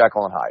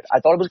and Hyde. I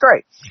thought it was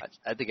great.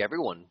 I think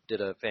everyone did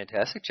a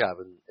fantastic job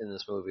in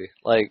this movie.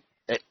 Like,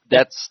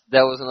 that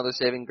was another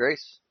saving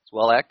grace. It's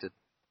well acted.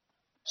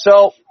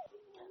 So,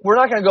 we're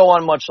not going to go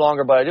on much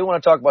longer, but I do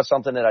want to talk about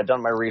something that I've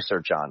done my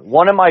research on.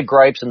 One of my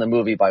gripes in the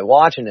movie by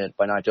watching it,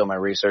 by not doing my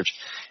research,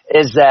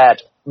 is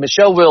that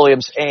Michelle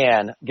Williams,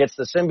 Anne, gets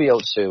the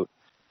symbiote suit,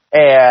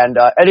 and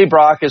Eddie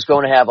Brock is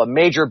going to have a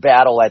major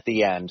battle at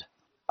the end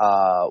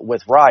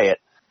with Riot.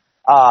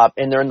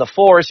 And they're in the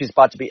forest. He's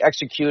about to be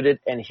executed,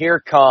 and here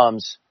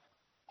comes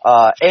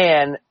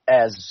Anne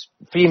as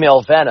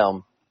female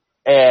Venom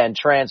and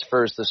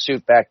transfers the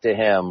suit back to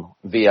him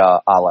via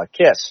a la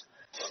Kiss.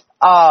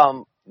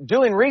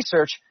 Doing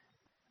research,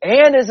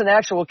 Anne is an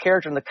actual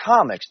character in the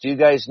comics. Do you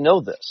guys know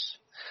this?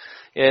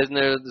 Yeah, isn't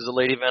there's a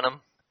Lady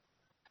Venom?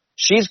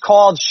 She's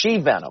called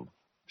She-Venom.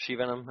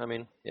 She-Venom, I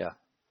mean, yeah.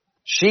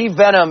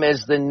 She-Venom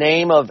is the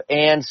name of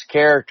Anne's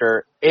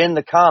character in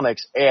the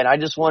comics, and I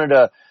just wanted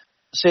to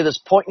say this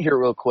point here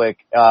real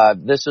quick.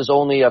 This is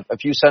only a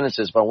few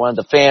sentences, but one of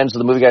the fans of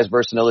the Movie Guys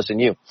Verse to know this in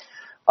you.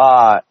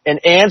 In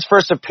Anne's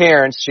first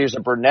appearance, she's a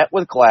brunette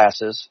with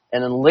glasses,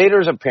 and in later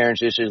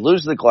appearances, she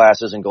loses the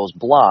glasses and goes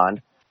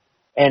blonde.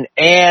 And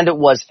Anne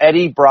was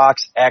Eddie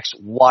Brock's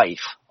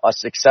ex-wife, a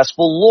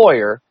successful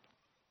lawyer,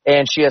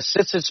 and she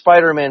assisted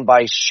Spider-Man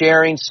by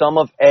sharing some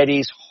of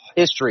Eddie's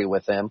history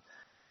with him.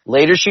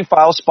 Later, she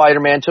follows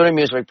Spider-Man to an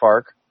amusement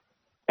park,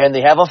 and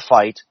they have a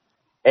fight,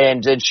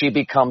 and then she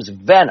becomes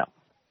Venom.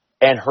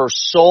 And her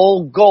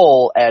sole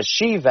goal as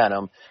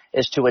She-Venom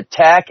is to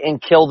attack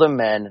and kill the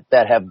men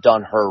that have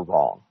done her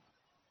wrong.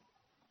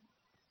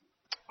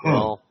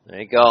 Well,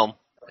 there you go.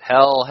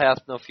 Hell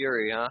hath no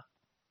fury, huh?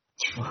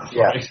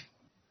 Yeah.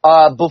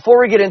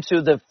 Before we get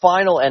into the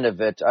final end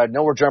of it, I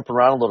know we're jumping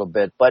around a little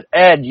bit, but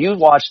Ed, you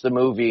watched the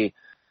movie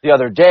the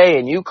other day,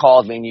 and you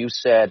called me and you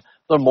said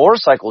the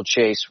motorcycle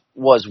chase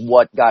was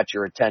what got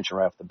your attention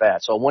right off the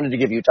bat. So I wanted to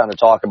give you time to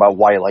talk about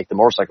why you like the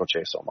motorcycle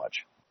chase so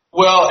much.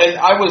 Well, and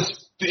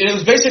it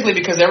was basically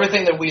because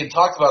everything that we had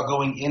talked about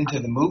going into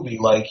the movie,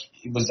 like,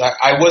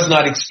 I was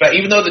not expecting,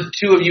 even though the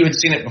two of you had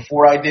seen it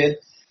before I did,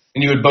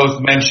 and you had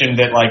both mentioned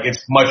that, like,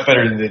 it's much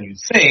better than you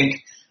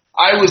think,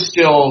 I was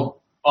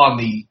still on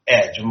the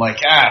edge. I'm like,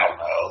 I don't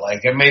know,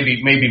 like,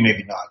 maybe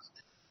not.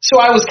 So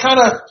I was kind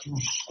of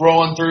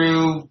scrolling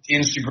through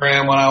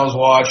Instagram when I was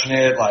watching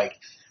it, like,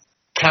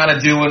 kind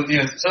of doing,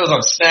 so I was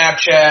on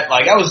Snapchat,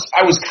 like, I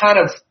was kind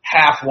of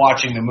half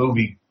watching the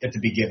movie at the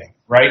beginning,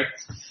 right?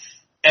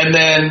 And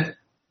then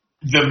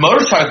the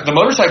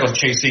motorcycle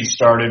chase scene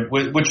started,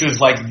 which was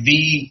like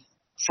the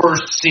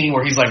first scene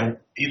where he's like,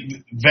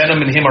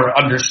 Venom and him are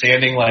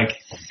understanding, like,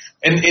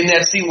 and in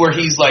that scene where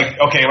he's like,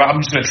 okay, well,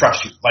 I'm just going to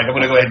trust you. Like, I'm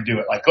going to go ahead and do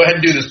it. Like, go ahead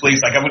and do this, please.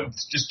 Like,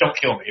 just don't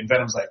kill me. And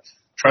Venom's like,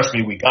 trust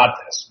me, we got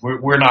this.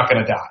 We're not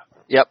going to die.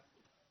 Yep.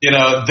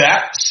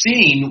 That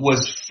scene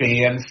was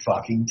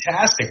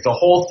fan-fucking-tastic. The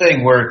whole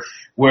thing where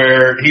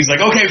he's like,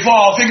 okay,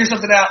 fall, figure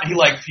something out. And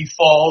he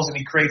falls and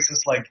he creates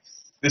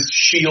this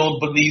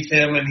shield beneath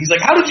him. And he's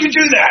like, how did you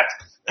do that?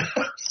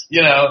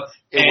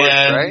 It worked,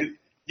 right?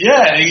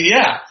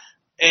 Yeah.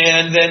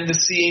 And then the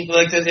scene,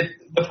 like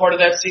the part of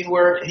that scene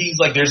where he's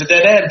like, there's a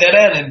dead end.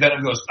 And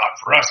Venom goes, not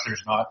for us,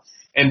 there's not.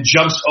 And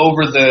jumps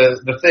over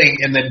the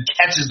thing and then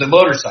catches the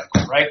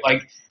motorcycle, right?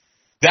 Like,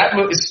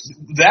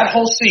 that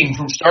whole scene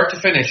from start to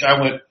finish, I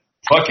went,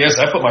 fuck yes,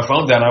 I put my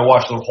phone down, I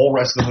watched the whole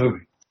rest of the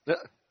movie.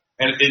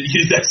 And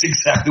that's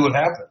exactly what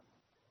happened.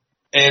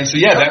 And so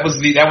yeah, that was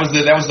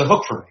the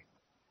hook for me.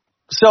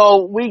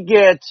 So we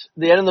get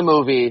the end of the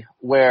movie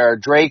where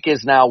Drake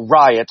is now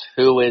Riot,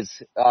 who is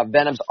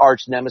Venom's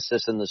arch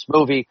nemesis in this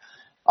movie.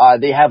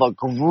 They have a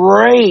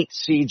great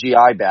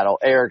CGI battle.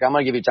 Eric, I'm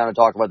going to give you time to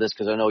talk about this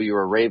because I know you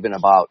were raving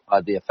about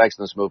the effects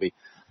in this movie.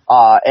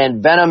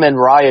 And Venom and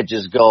Riot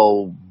just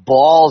go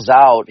balls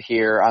out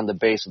here on the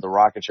base of the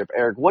rocket ship.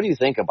 Eric, what do you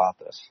think about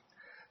this?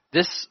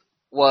 This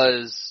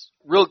was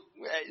real.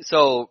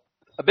 So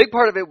a big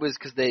part of it was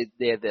because they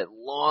had that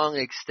long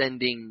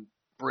extending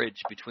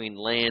bridge between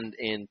land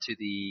and to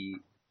the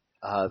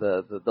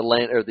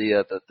land or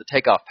the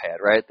takeoff pad,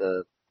 right?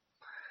 The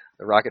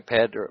rocket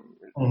pad or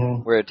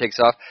where it takes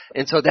off.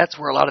 And so that's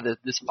where a lot of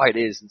this fight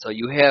is. And so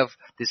you have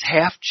this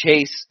half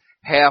chase,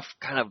 half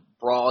kind of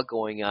brawl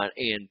going on,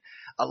 and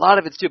a lot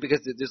of it's too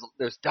because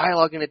there's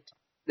dialogue in it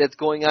that's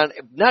going on.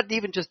 Not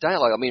even just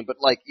dialogue. I mean, but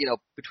like, you know,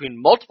 between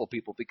multiple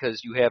people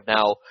because you have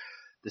now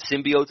the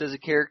symbiotes as a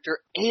character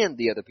and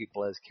the other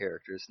people as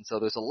characters. And so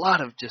there's a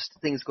lot of just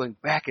things going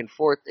back and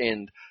forth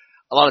and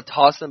a lot of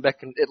tossing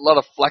back and a lot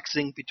of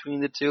flexing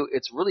between the two.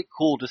 It's really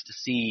cool just to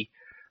see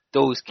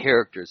those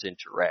characters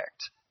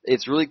interact.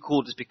 It's really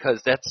cool just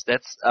because that's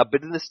a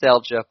bit of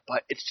nostalgia,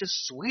 but it's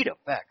just sweet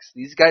effects.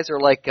 These guys are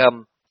like,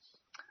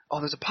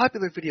 there's a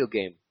popular video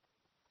game,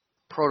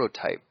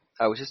 Prototype.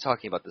 I was just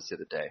talking about this the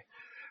other day.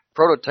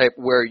 Prototype,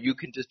 where you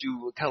can just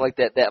do kind of like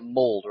that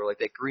mold or like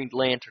that Green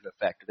Lantern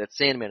effect or that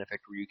Sandman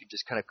effect where you can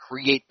just kind of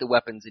create the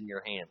weapons in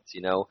your hands,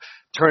 you know,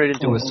 turn it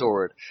into a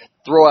sword,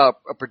 throw out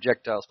a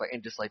projectile spike,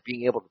 and just like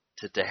being able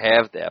to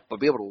have that,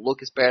 but be able to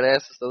look as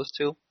badass as those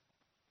two.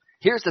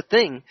 Here's the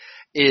thing: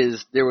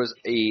 is there was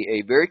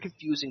a very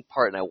confusing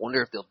part, and I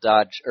wonder if they'll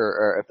dodge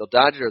or if they'll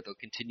dodge it or if they'll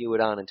continue it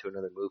on into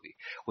another movie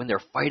when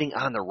they're fighting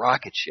on the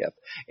rocket ship,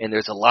 and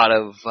there's a lot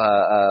of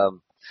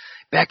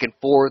back and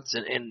forths,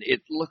 and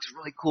it looks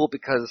really cool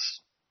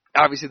because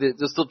obviously they're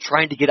still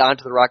trying to get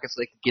onto the rocket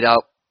so they can get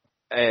out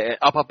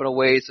up and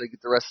away so they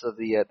get the rest of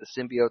the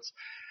symbiotes.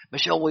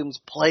 Michelle Williams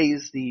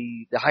plays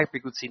the high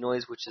frequency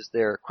noise, which is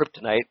their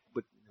kryptonite,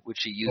 which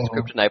she used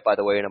kryptonite, by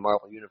the way, in a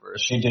Marvel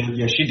universe. She did.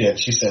 Yeah, she did.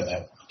 She said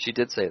that. She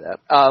did say that.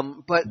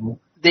 But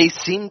they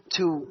seem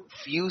to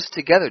fuse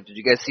together. Did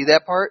you guys see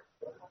that part?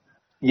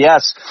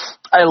 Yes.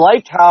 I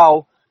liked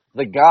how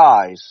the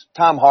guys,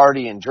 Tom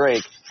Hardy and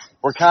Drake,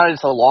 were kind of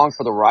just along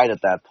for the ride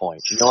at that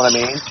point. You know what I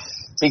mean?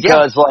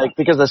 Because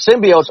because the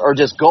symbiotes are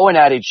just going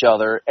at each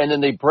other, and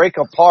then they break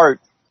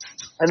apart,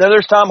 and then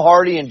there's Tom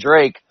Hardy and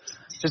Drake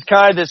just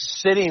kind of just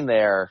sitting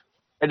there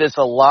and just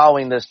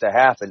allowing this to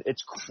happen.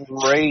 It's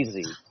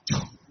crazy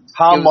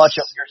how much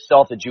of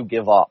yourself did you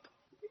give up.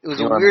 It was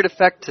a weird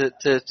effect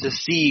to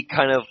see,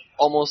 kind of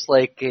almost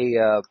like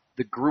the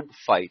group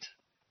fight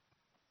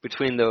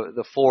between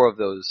the four of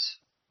those,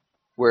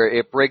 where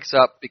it breaks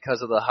up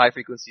because of the high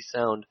frequency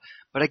sound.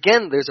 But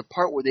again, there's a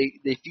part where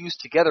they fuse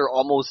together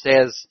almost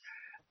as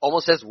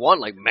one,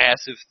 like,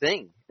 massive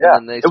thing. Yeah,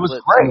 and then it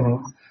was great.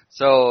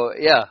 So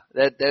yeah,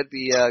 that'd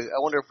be. I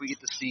wonder if we get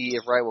to see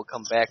if Riot will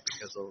come back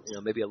because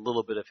maybe a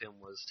little bit of him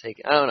was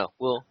taken. I don't know.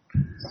 We'll.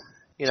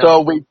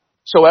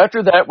 So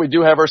after that, we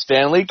do have our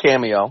Stan Lee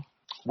cameo.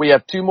 We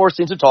have two more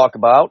scenes to talk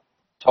about.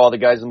 To all the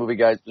guys in the movie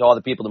guys, to all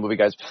the people in the movie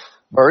guys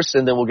verse,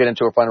 and then we'll get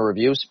into our final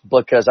reviews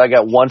because I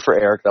got one for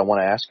Eric that I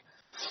want to ask.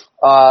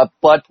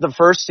 But the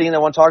first scene I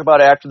want to talk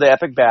about after the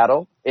epic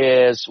battle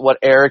is what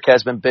Eric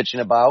has been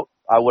bitching about,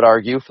 I would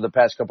argue, for the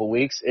past couple of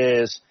weeks,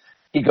 is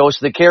he goes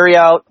to the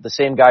carryout, the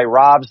same guy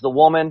robs the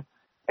woman,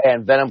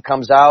 and Venom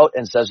comes out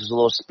and says there's a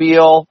little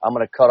spiel, I'm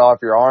going to cut off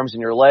your arms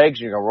and your legs,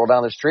 and you're going to roll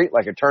down the street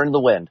like a turn in the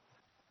wind.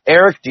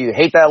 Eric, do you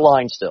hate that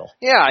line still?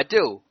 Yeah, I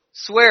do.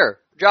 Swear.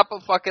 Drop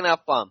a fucking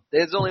F-bomb.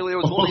 There was only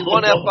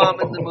one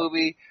F-bomb in the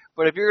movie,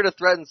 but if you're going to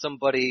threaten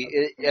somebody,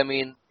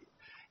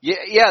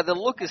 yeah, the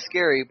look is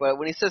scary, but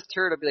when he says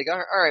turd, I'd be like, all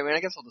right, man, I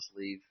guess I'll just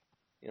leave,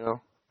 you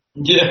know?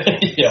 Yeah.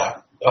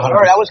 100%. All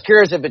right, I was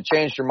curious if it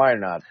changed your mind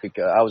or not,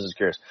 because I was just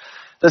curious.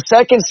 The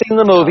second scene in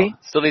the movie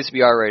still needs to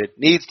be R-rated.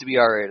 Needs to be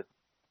R-rated.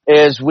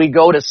 Is we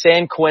go to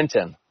San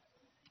Quentin,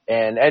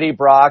 and Eddie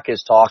Brock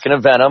is talking to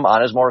Venom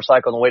on his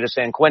motorcycle on the way to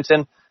San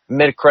Quentin,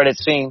 mid-credit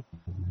scene,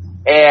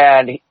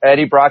 and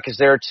Eddie Brock is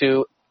there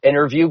to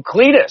interview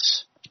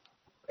Cletus.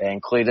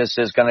 And Cletus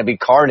is going to be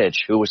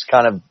Carnage, who was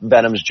kind of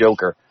Venom's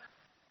Joker.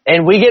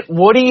 And we get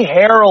Woody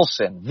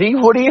Harrelson, the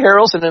Woody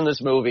Harrelson in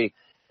this movie,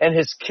 and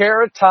his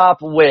carrot top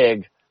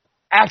wig,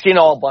 acting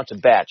all a bunch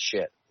of bat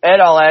shit. Ed,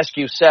 I'll ask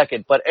you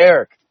second, but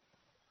Eric,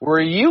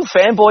 were you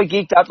fanboy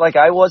geeked out like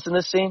I was in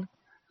this scene?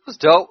 It was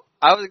dope.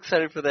 I was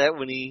excited for that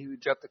when he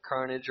dropped the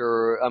Carnage,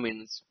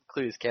 it's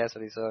Cletus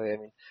Cassidy, so I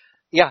mean,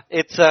 yeah,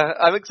 it's,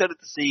 I'm excited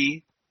to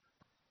see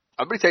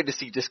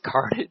just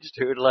Carnage,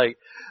 dude. Like,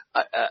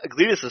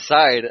 Cletus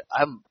aside,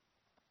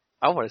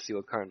 I want to see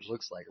what Carnage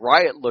looks like.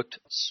 Riot looked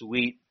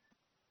sweet.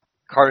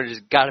 Carnage has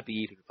got to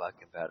be even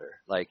fucking better.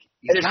 Like,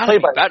 he's got to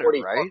be better,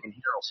 Woody right?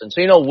 Harrelson.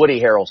 So you know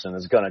Woody Harrelson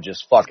is going to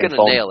just fucking He's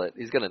going to nail it.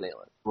 He's going to nail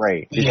it.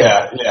 Right.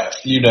 Yeah,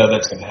 you know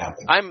that's going to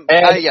happen. I'm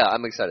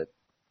excited.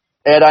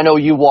 Ed, I know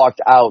you walked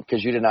out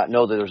because you did not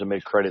know that there was a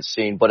mid-credit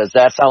scene, but does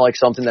that sound like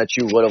something that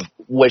you would have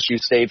wished you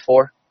stayed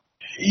for?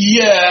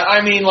 Yeah,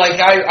 I mean, like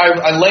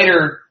I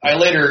later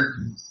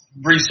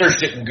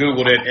researched it and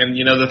Googled it, and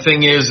the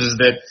thing is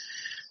that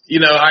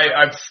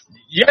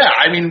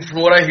I mean,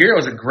 from what I hear, it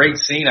was a great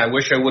scene. I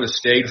wish I would have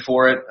stayed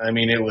for it. I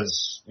mean, it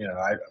was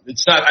I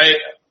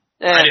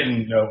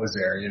didn't know it was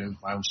there.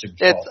 I was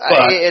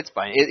it's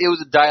fine. It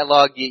was a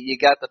dialogue. You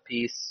got the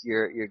piece.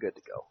 You're good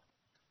to go.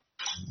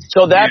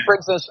 So that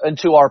brings us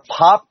into our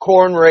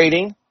popcorn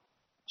rating.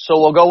 So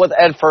we'll go with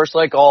Ed first,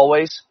 like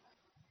always.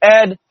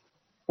 Ed,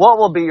 what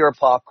will be your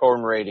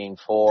popcorn rating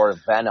for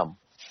Venom?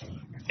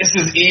 This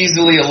is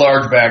easily a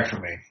large bag for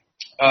me.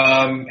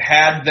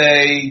 Had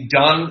they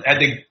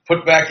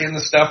put back in the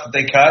stuff that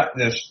they cut,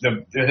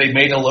 if they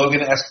made a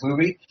Logan-esque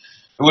movie,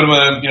 it would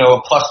have been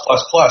a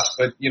plus.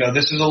 But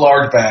this is a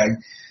large bag.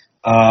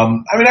 I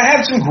mean, I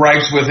had some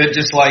gripes with it,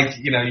 just like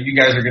you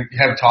guys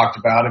have talked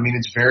about. I mean,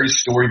 it's very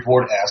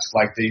storyboard-esque.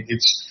 Like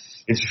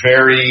it's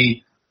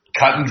very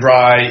cut and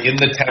dry in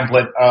the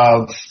template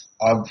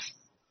of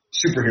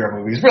superhero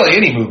movies. Really,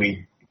 any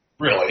movie,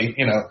 really.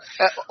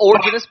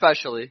 Origin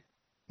especially.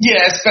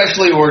 Yeah,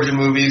 especially origin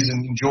movies.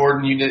 And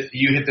Jordan,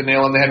 you hit the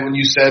nail on the head when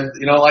you said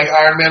like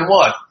Iron Man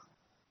 1.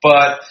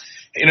 But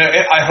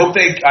I hope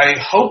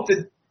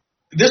that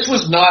this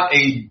was not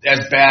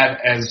as bad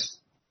as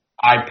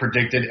I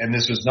predicted, and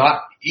this was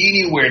not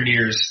anywhere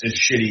near as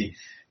shitty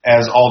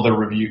as all the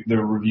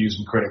reviews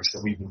and critics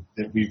that we've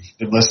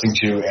been listening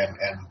to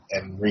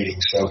and reading.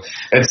 So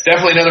it's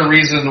definitely another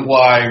reason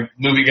why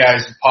Movie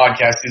Guys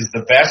podcast is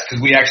the best,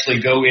 because we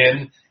actually go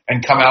in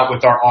and come out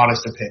with our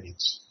honest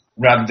opinions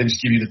rather than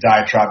just give you the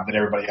diatribe that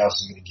everybody else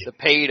is going to give. The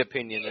paid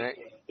opinion, right?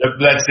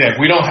 That's it.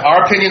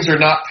 Our opinions are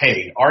not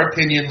paid. Our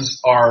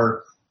opinions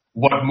are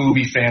what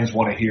movie fans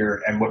want to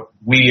hear and what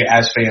we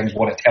as fans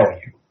want to tell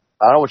you.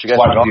 I don't know what you guys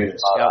are talking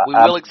about. Yeah, we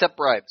will accept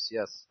bribes,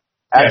 yes.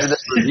 After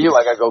this review,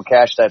 I got to go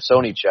cash that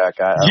Sony check.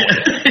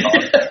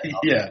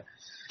 Yeah.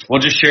 Well,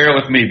 just share it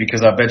with me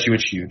because I bet you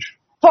it's huge.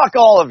 Fuck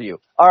all of you.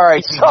 All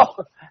right,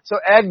 so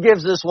Ed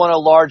gives this one a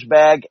large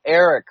bag.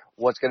 Eric,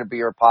 what's going to be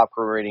your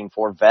popcorn rating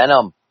for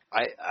Venom?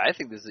 I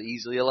think this is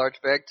easily a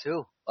large bag,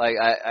 too. Like,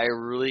 I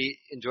really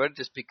enjoyed it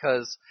just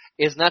because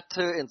it's not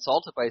to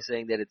insult it by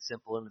saying that it's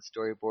simple in its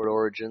storyboard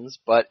origins,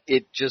 but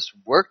it just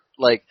worked.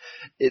 Like,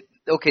 the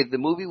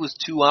movie was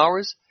 2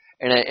 hours,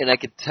 and I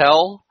could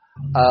tell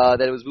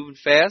that it was moving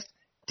fast.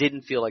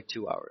 Didn't feel like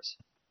 2 hours.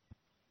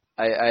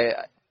 I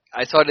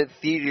saw it at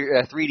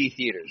 3D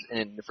theaters,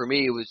 and for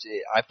me,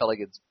 I felt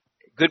like it's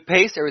good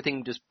pace.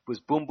 Everything just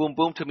was boom, boom,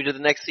 boom. Took me to the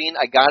next scene.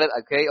 I got it.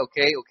 Okay.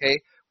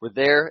 We're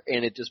there,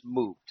 and it just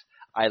moved.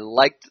 I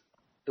liked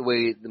the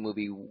way the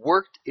movie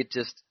worked. It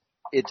just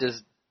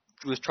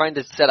was trying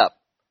to set up,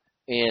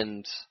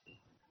 and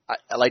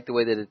I like the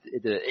way that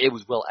it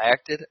was well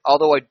acted.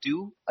 Although I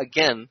do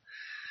again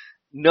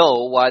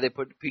know why they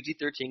put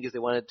PG-13, because they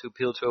wanted to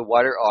appeal to a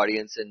wider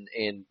audience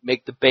and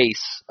make the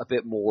base a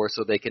bit more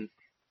so they can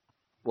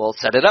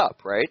set it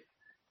up, right?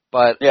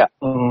 But yeah,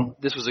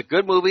 This was a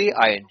good movie.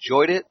 I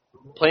enjoyed it.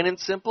 Plain and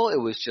simple. It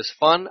was just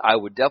fun. I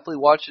would definitely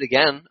watch it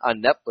again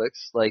on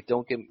Netflix. Like,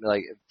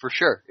 for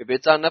sure. If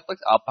it's on Netflix,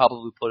 I'll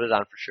probably put it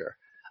on for sure.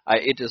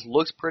 It just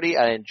looks pretty.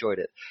 I enjoyed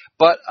it.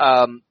 But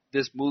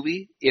this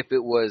movie, if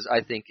it was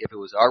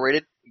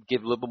R-rated,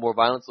 give a little bit more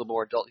violence, a little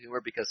more adult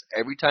humor, because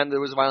every time there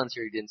was violence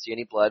here, you didn't see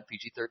any blood.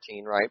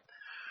 PG-13, right?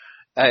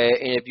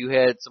 And if you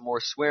had some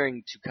more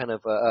swearing to kind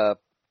of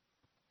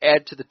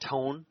add to the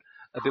tone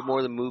a bit more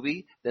of the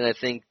movie, then I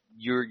think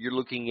you're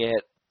looking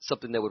at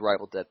something that would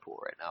rival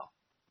Deadpool right now.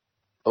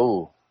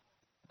 Oh,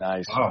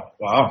 nice. Oh,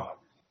 wow.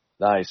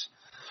 Nice.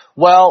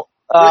 Well,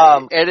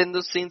 add in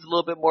those scenes a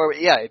little bit more.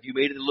 Yeah, if you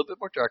made it a little bit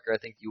more darker, I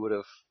think Sony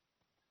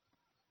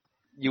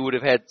would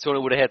have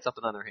had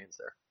something on their hands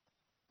there.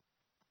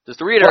 Just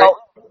to reiterate. Well,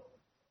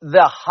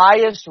 the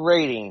highest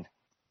rating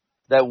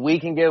that we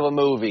can give a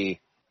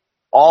movie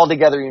all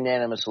together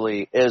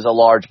unanimously is a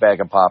large bag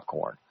of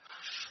popcorn.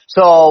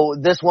 So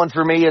this one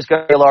for me is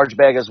going to be a large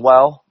bag as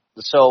well.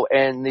 So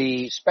in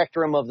the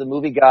spectrum of the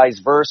Movie Guys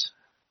verse,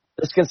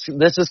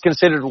 this is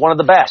considered one of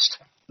the best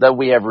that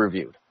we have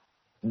reviewed.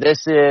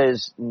 This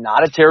is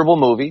not a terrible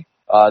movie.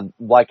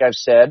 Like I've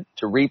said,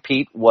 to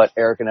repeat what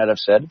Eric and Ed have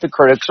said, the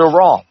critics are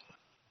wrong.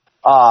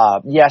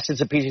 Yes,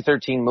 it's a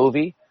PG-13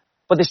 movie,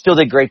 but they still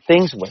did great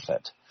things with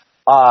it.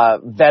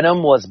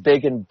 Venom was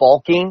big and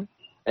hulking,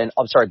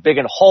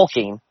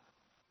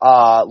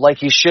 like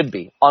he should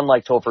be,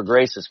 unlike Topher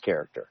Grace's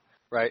character.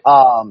 Right.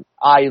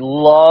 I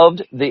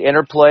loved the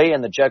interplay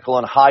and the Jekyll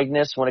and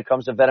Hyde-ness when it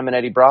comes to Venom and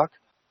Eddie Brock.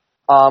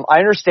 I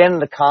understand in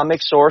the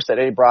comic source that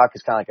Eddie Brock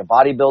is kind of like a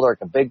bodybuilder,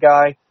 like a big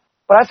guy,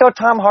 but I thought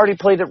Tom Hardy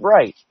played it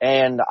right,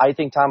 and I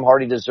think Tom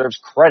Hardy deserves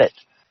credit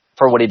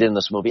for what he did in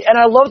this movie. And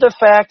I love the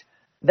fact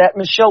that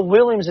Michelle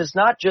Williams is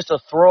not just a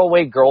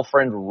throwaway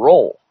girlfriend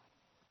role.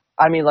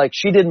 I mean, like,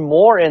 she did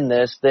more in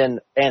this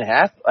than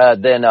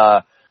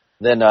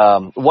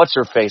what's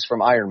her face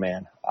from Iron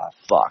Man.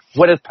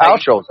 What has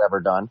Paltrow's ever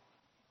done?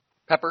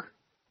 Pepper.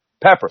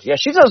 Pepper. Yeah,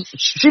 she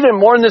did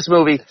more in this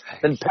movie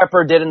than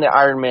Pepper did in the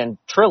Iron Man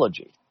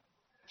trilogy.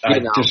 I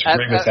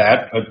disagree with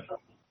that, but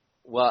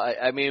Well,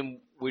 I mean,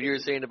 what you were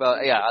saying about,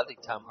 I think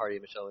Tom Hardy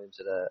and Michelle Williams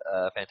did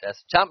a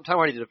fantastic. Tom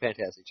Hardy did a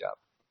fantastic job.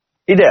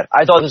 He did.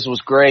 I thought this was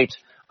great.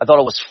 I thought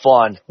it was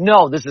fun.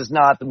 No, this is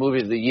not the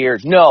movie of the year.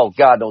 No,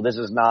 God, no, this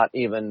is not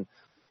even,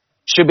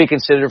 should be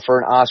considered for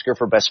an Oscar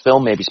for Best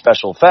Film, maybe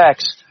special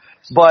effects.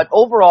 But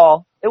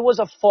overall, it was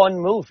a fun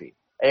movie.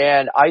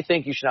 And I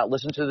think you should not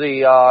listen to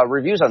the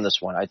reviews on this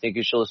one. I think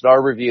you should listen to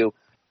our review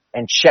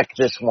and check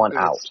this one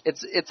out.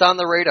 It's on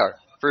the radar,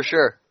 for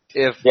sure.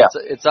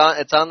 It's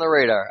on the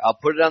radar. I'll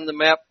put it on the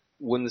map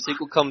when the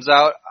sequel comes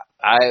out.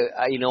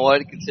 I you know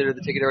what? Consider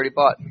the ticket already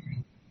bought.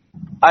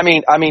 I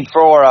mean,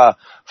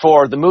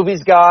 for the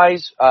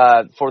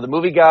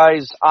movie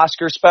guys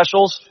Oscar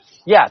specials,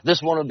 yeah,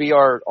 this one would be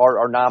our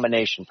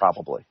nomination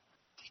probably.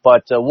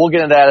 But we'll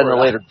get into that in a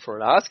later. For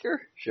an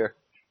Oscar, sure.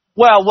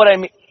 Well, what I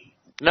mean.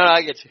 No,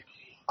 I get you.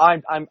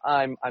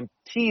 I'm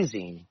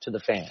teasing to the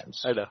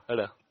fans. I know.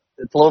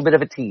 It's a little bit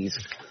of a tease.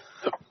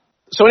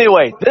 So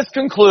anyway, this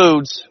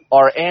concludes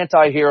our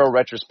anti-hero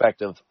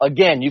retrospective.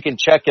 Again, you can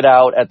check it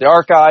out at the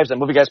archives at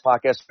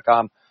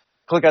movieguyspodcast.com.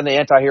 Click on the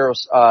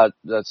anti-heroes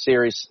the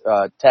series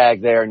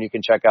tag there, and you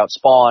can check out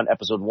Spawn,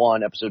 Episode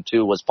 1. Episode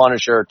 2 was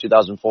Punisher,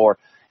 2004.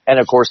 And,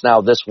 of course,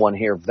 now this one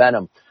here,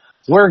 Venom.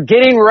 We're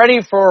getting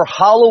ready for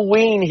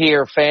Halloween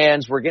here,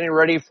 fans. We're getting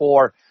ready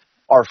for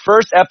our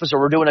first episode.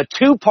 We're doing a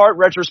 2-part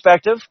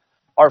retrospective.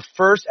 Our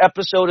first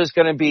episode is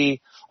going to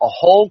be a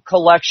whole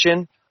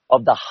collection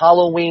of the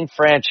Halloween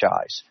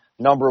franchise.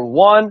 Number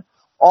 1,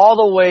 all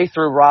the way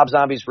through Rob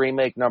Zombie's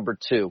remake, number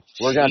 2.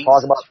 We're going to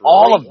talk about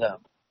all of them.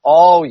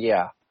 Oh,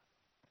 yeah.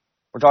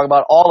 We're talking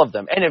about all of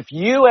them. And if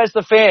you, as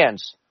the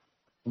fans,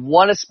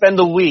 want to spend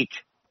the week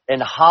in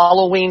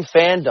Halloween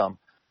fandom,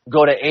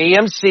 go to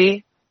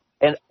AMC,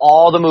 and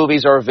all the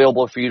movies are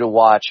available for you to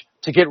watch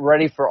to get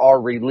ready for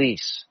our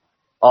release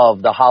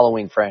of the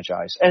Halloween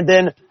franchise. And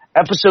then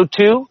episode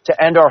 2,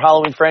 to end our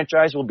Halloween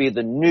franchise, will be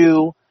the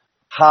new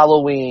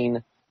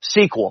Halloween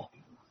sequel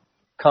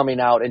coming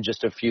out in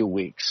just a few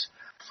weeks.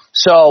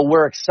 So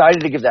we're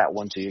excited to give that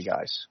one to you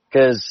guys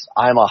because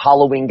I'm a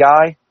Halloween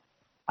guy.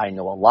 I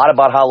know a lot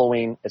about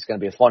Halloween. It's going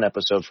to be a fun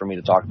episode for me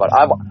to talk about.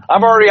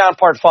 I'm already on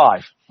part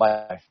 5.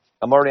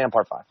 I'm already on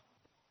part 5.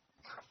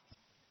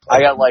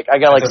 I got like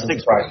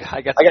 6 more.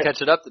 I got to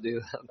catch it up to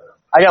do.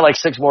 I got like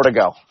 6 more to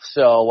go.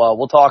 So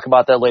we'll talk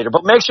about that later.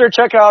 But make sure to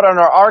check out on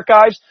our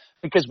archives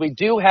because we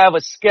do have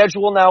a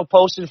schedule now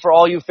posted for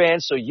all you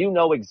fans so you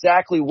know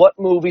exactly what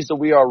movies that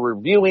we are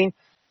reviewing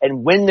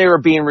and when they are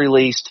being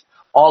released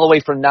all the way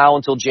from now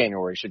until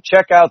January. So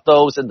check out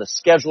those in the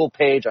schedule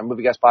page on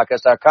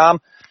movieguyspodcast.com.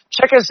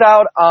 Check us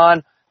out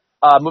on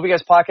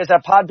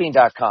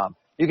movieguyspodcast.podbean.com.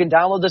 You can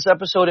download this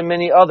episode and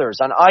many others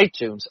on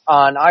iTunes,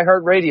 on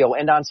iHeartRadio,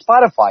 and on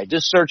Spotify.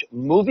 Just search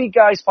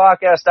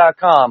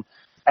movieguyspodcast.com,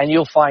 and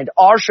you'll find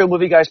our show,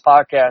 Movie Guys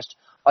Podcast,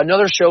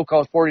 another show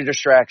called 40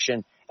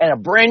 Distraction, and a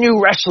brand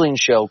new wrestling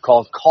show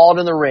called Called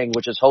in the Ring,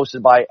 which is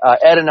hosted by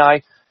Ed and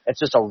I. It's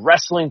just a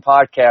wrestling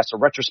podcast, a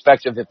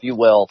retrospective, if you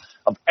will,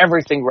 of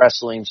everything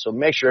wrestling, so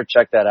make sure to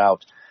check that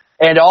out.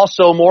 And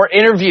also more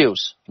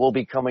interviews will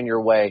be coming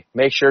your way.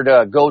 Make sure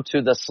to go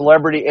to the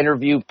celebrity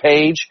interview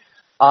page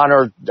on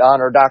our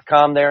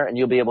 .com there, and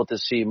you'll be able to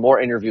see more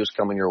interviews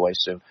coming your way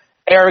soon.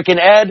 Eric and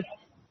Ed,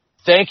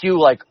 thank you,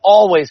 like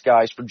always,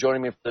 guys, for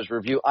joining me for this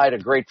review. I had a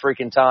great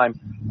freaking time,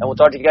 and we'll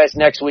talk to you guys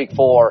next week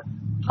for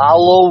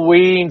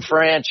Halloween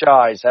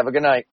franchise. Have a good night.